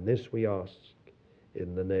 And this we ask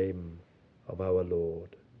in the name of our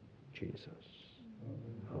Lord Jesus.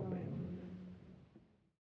 Amen.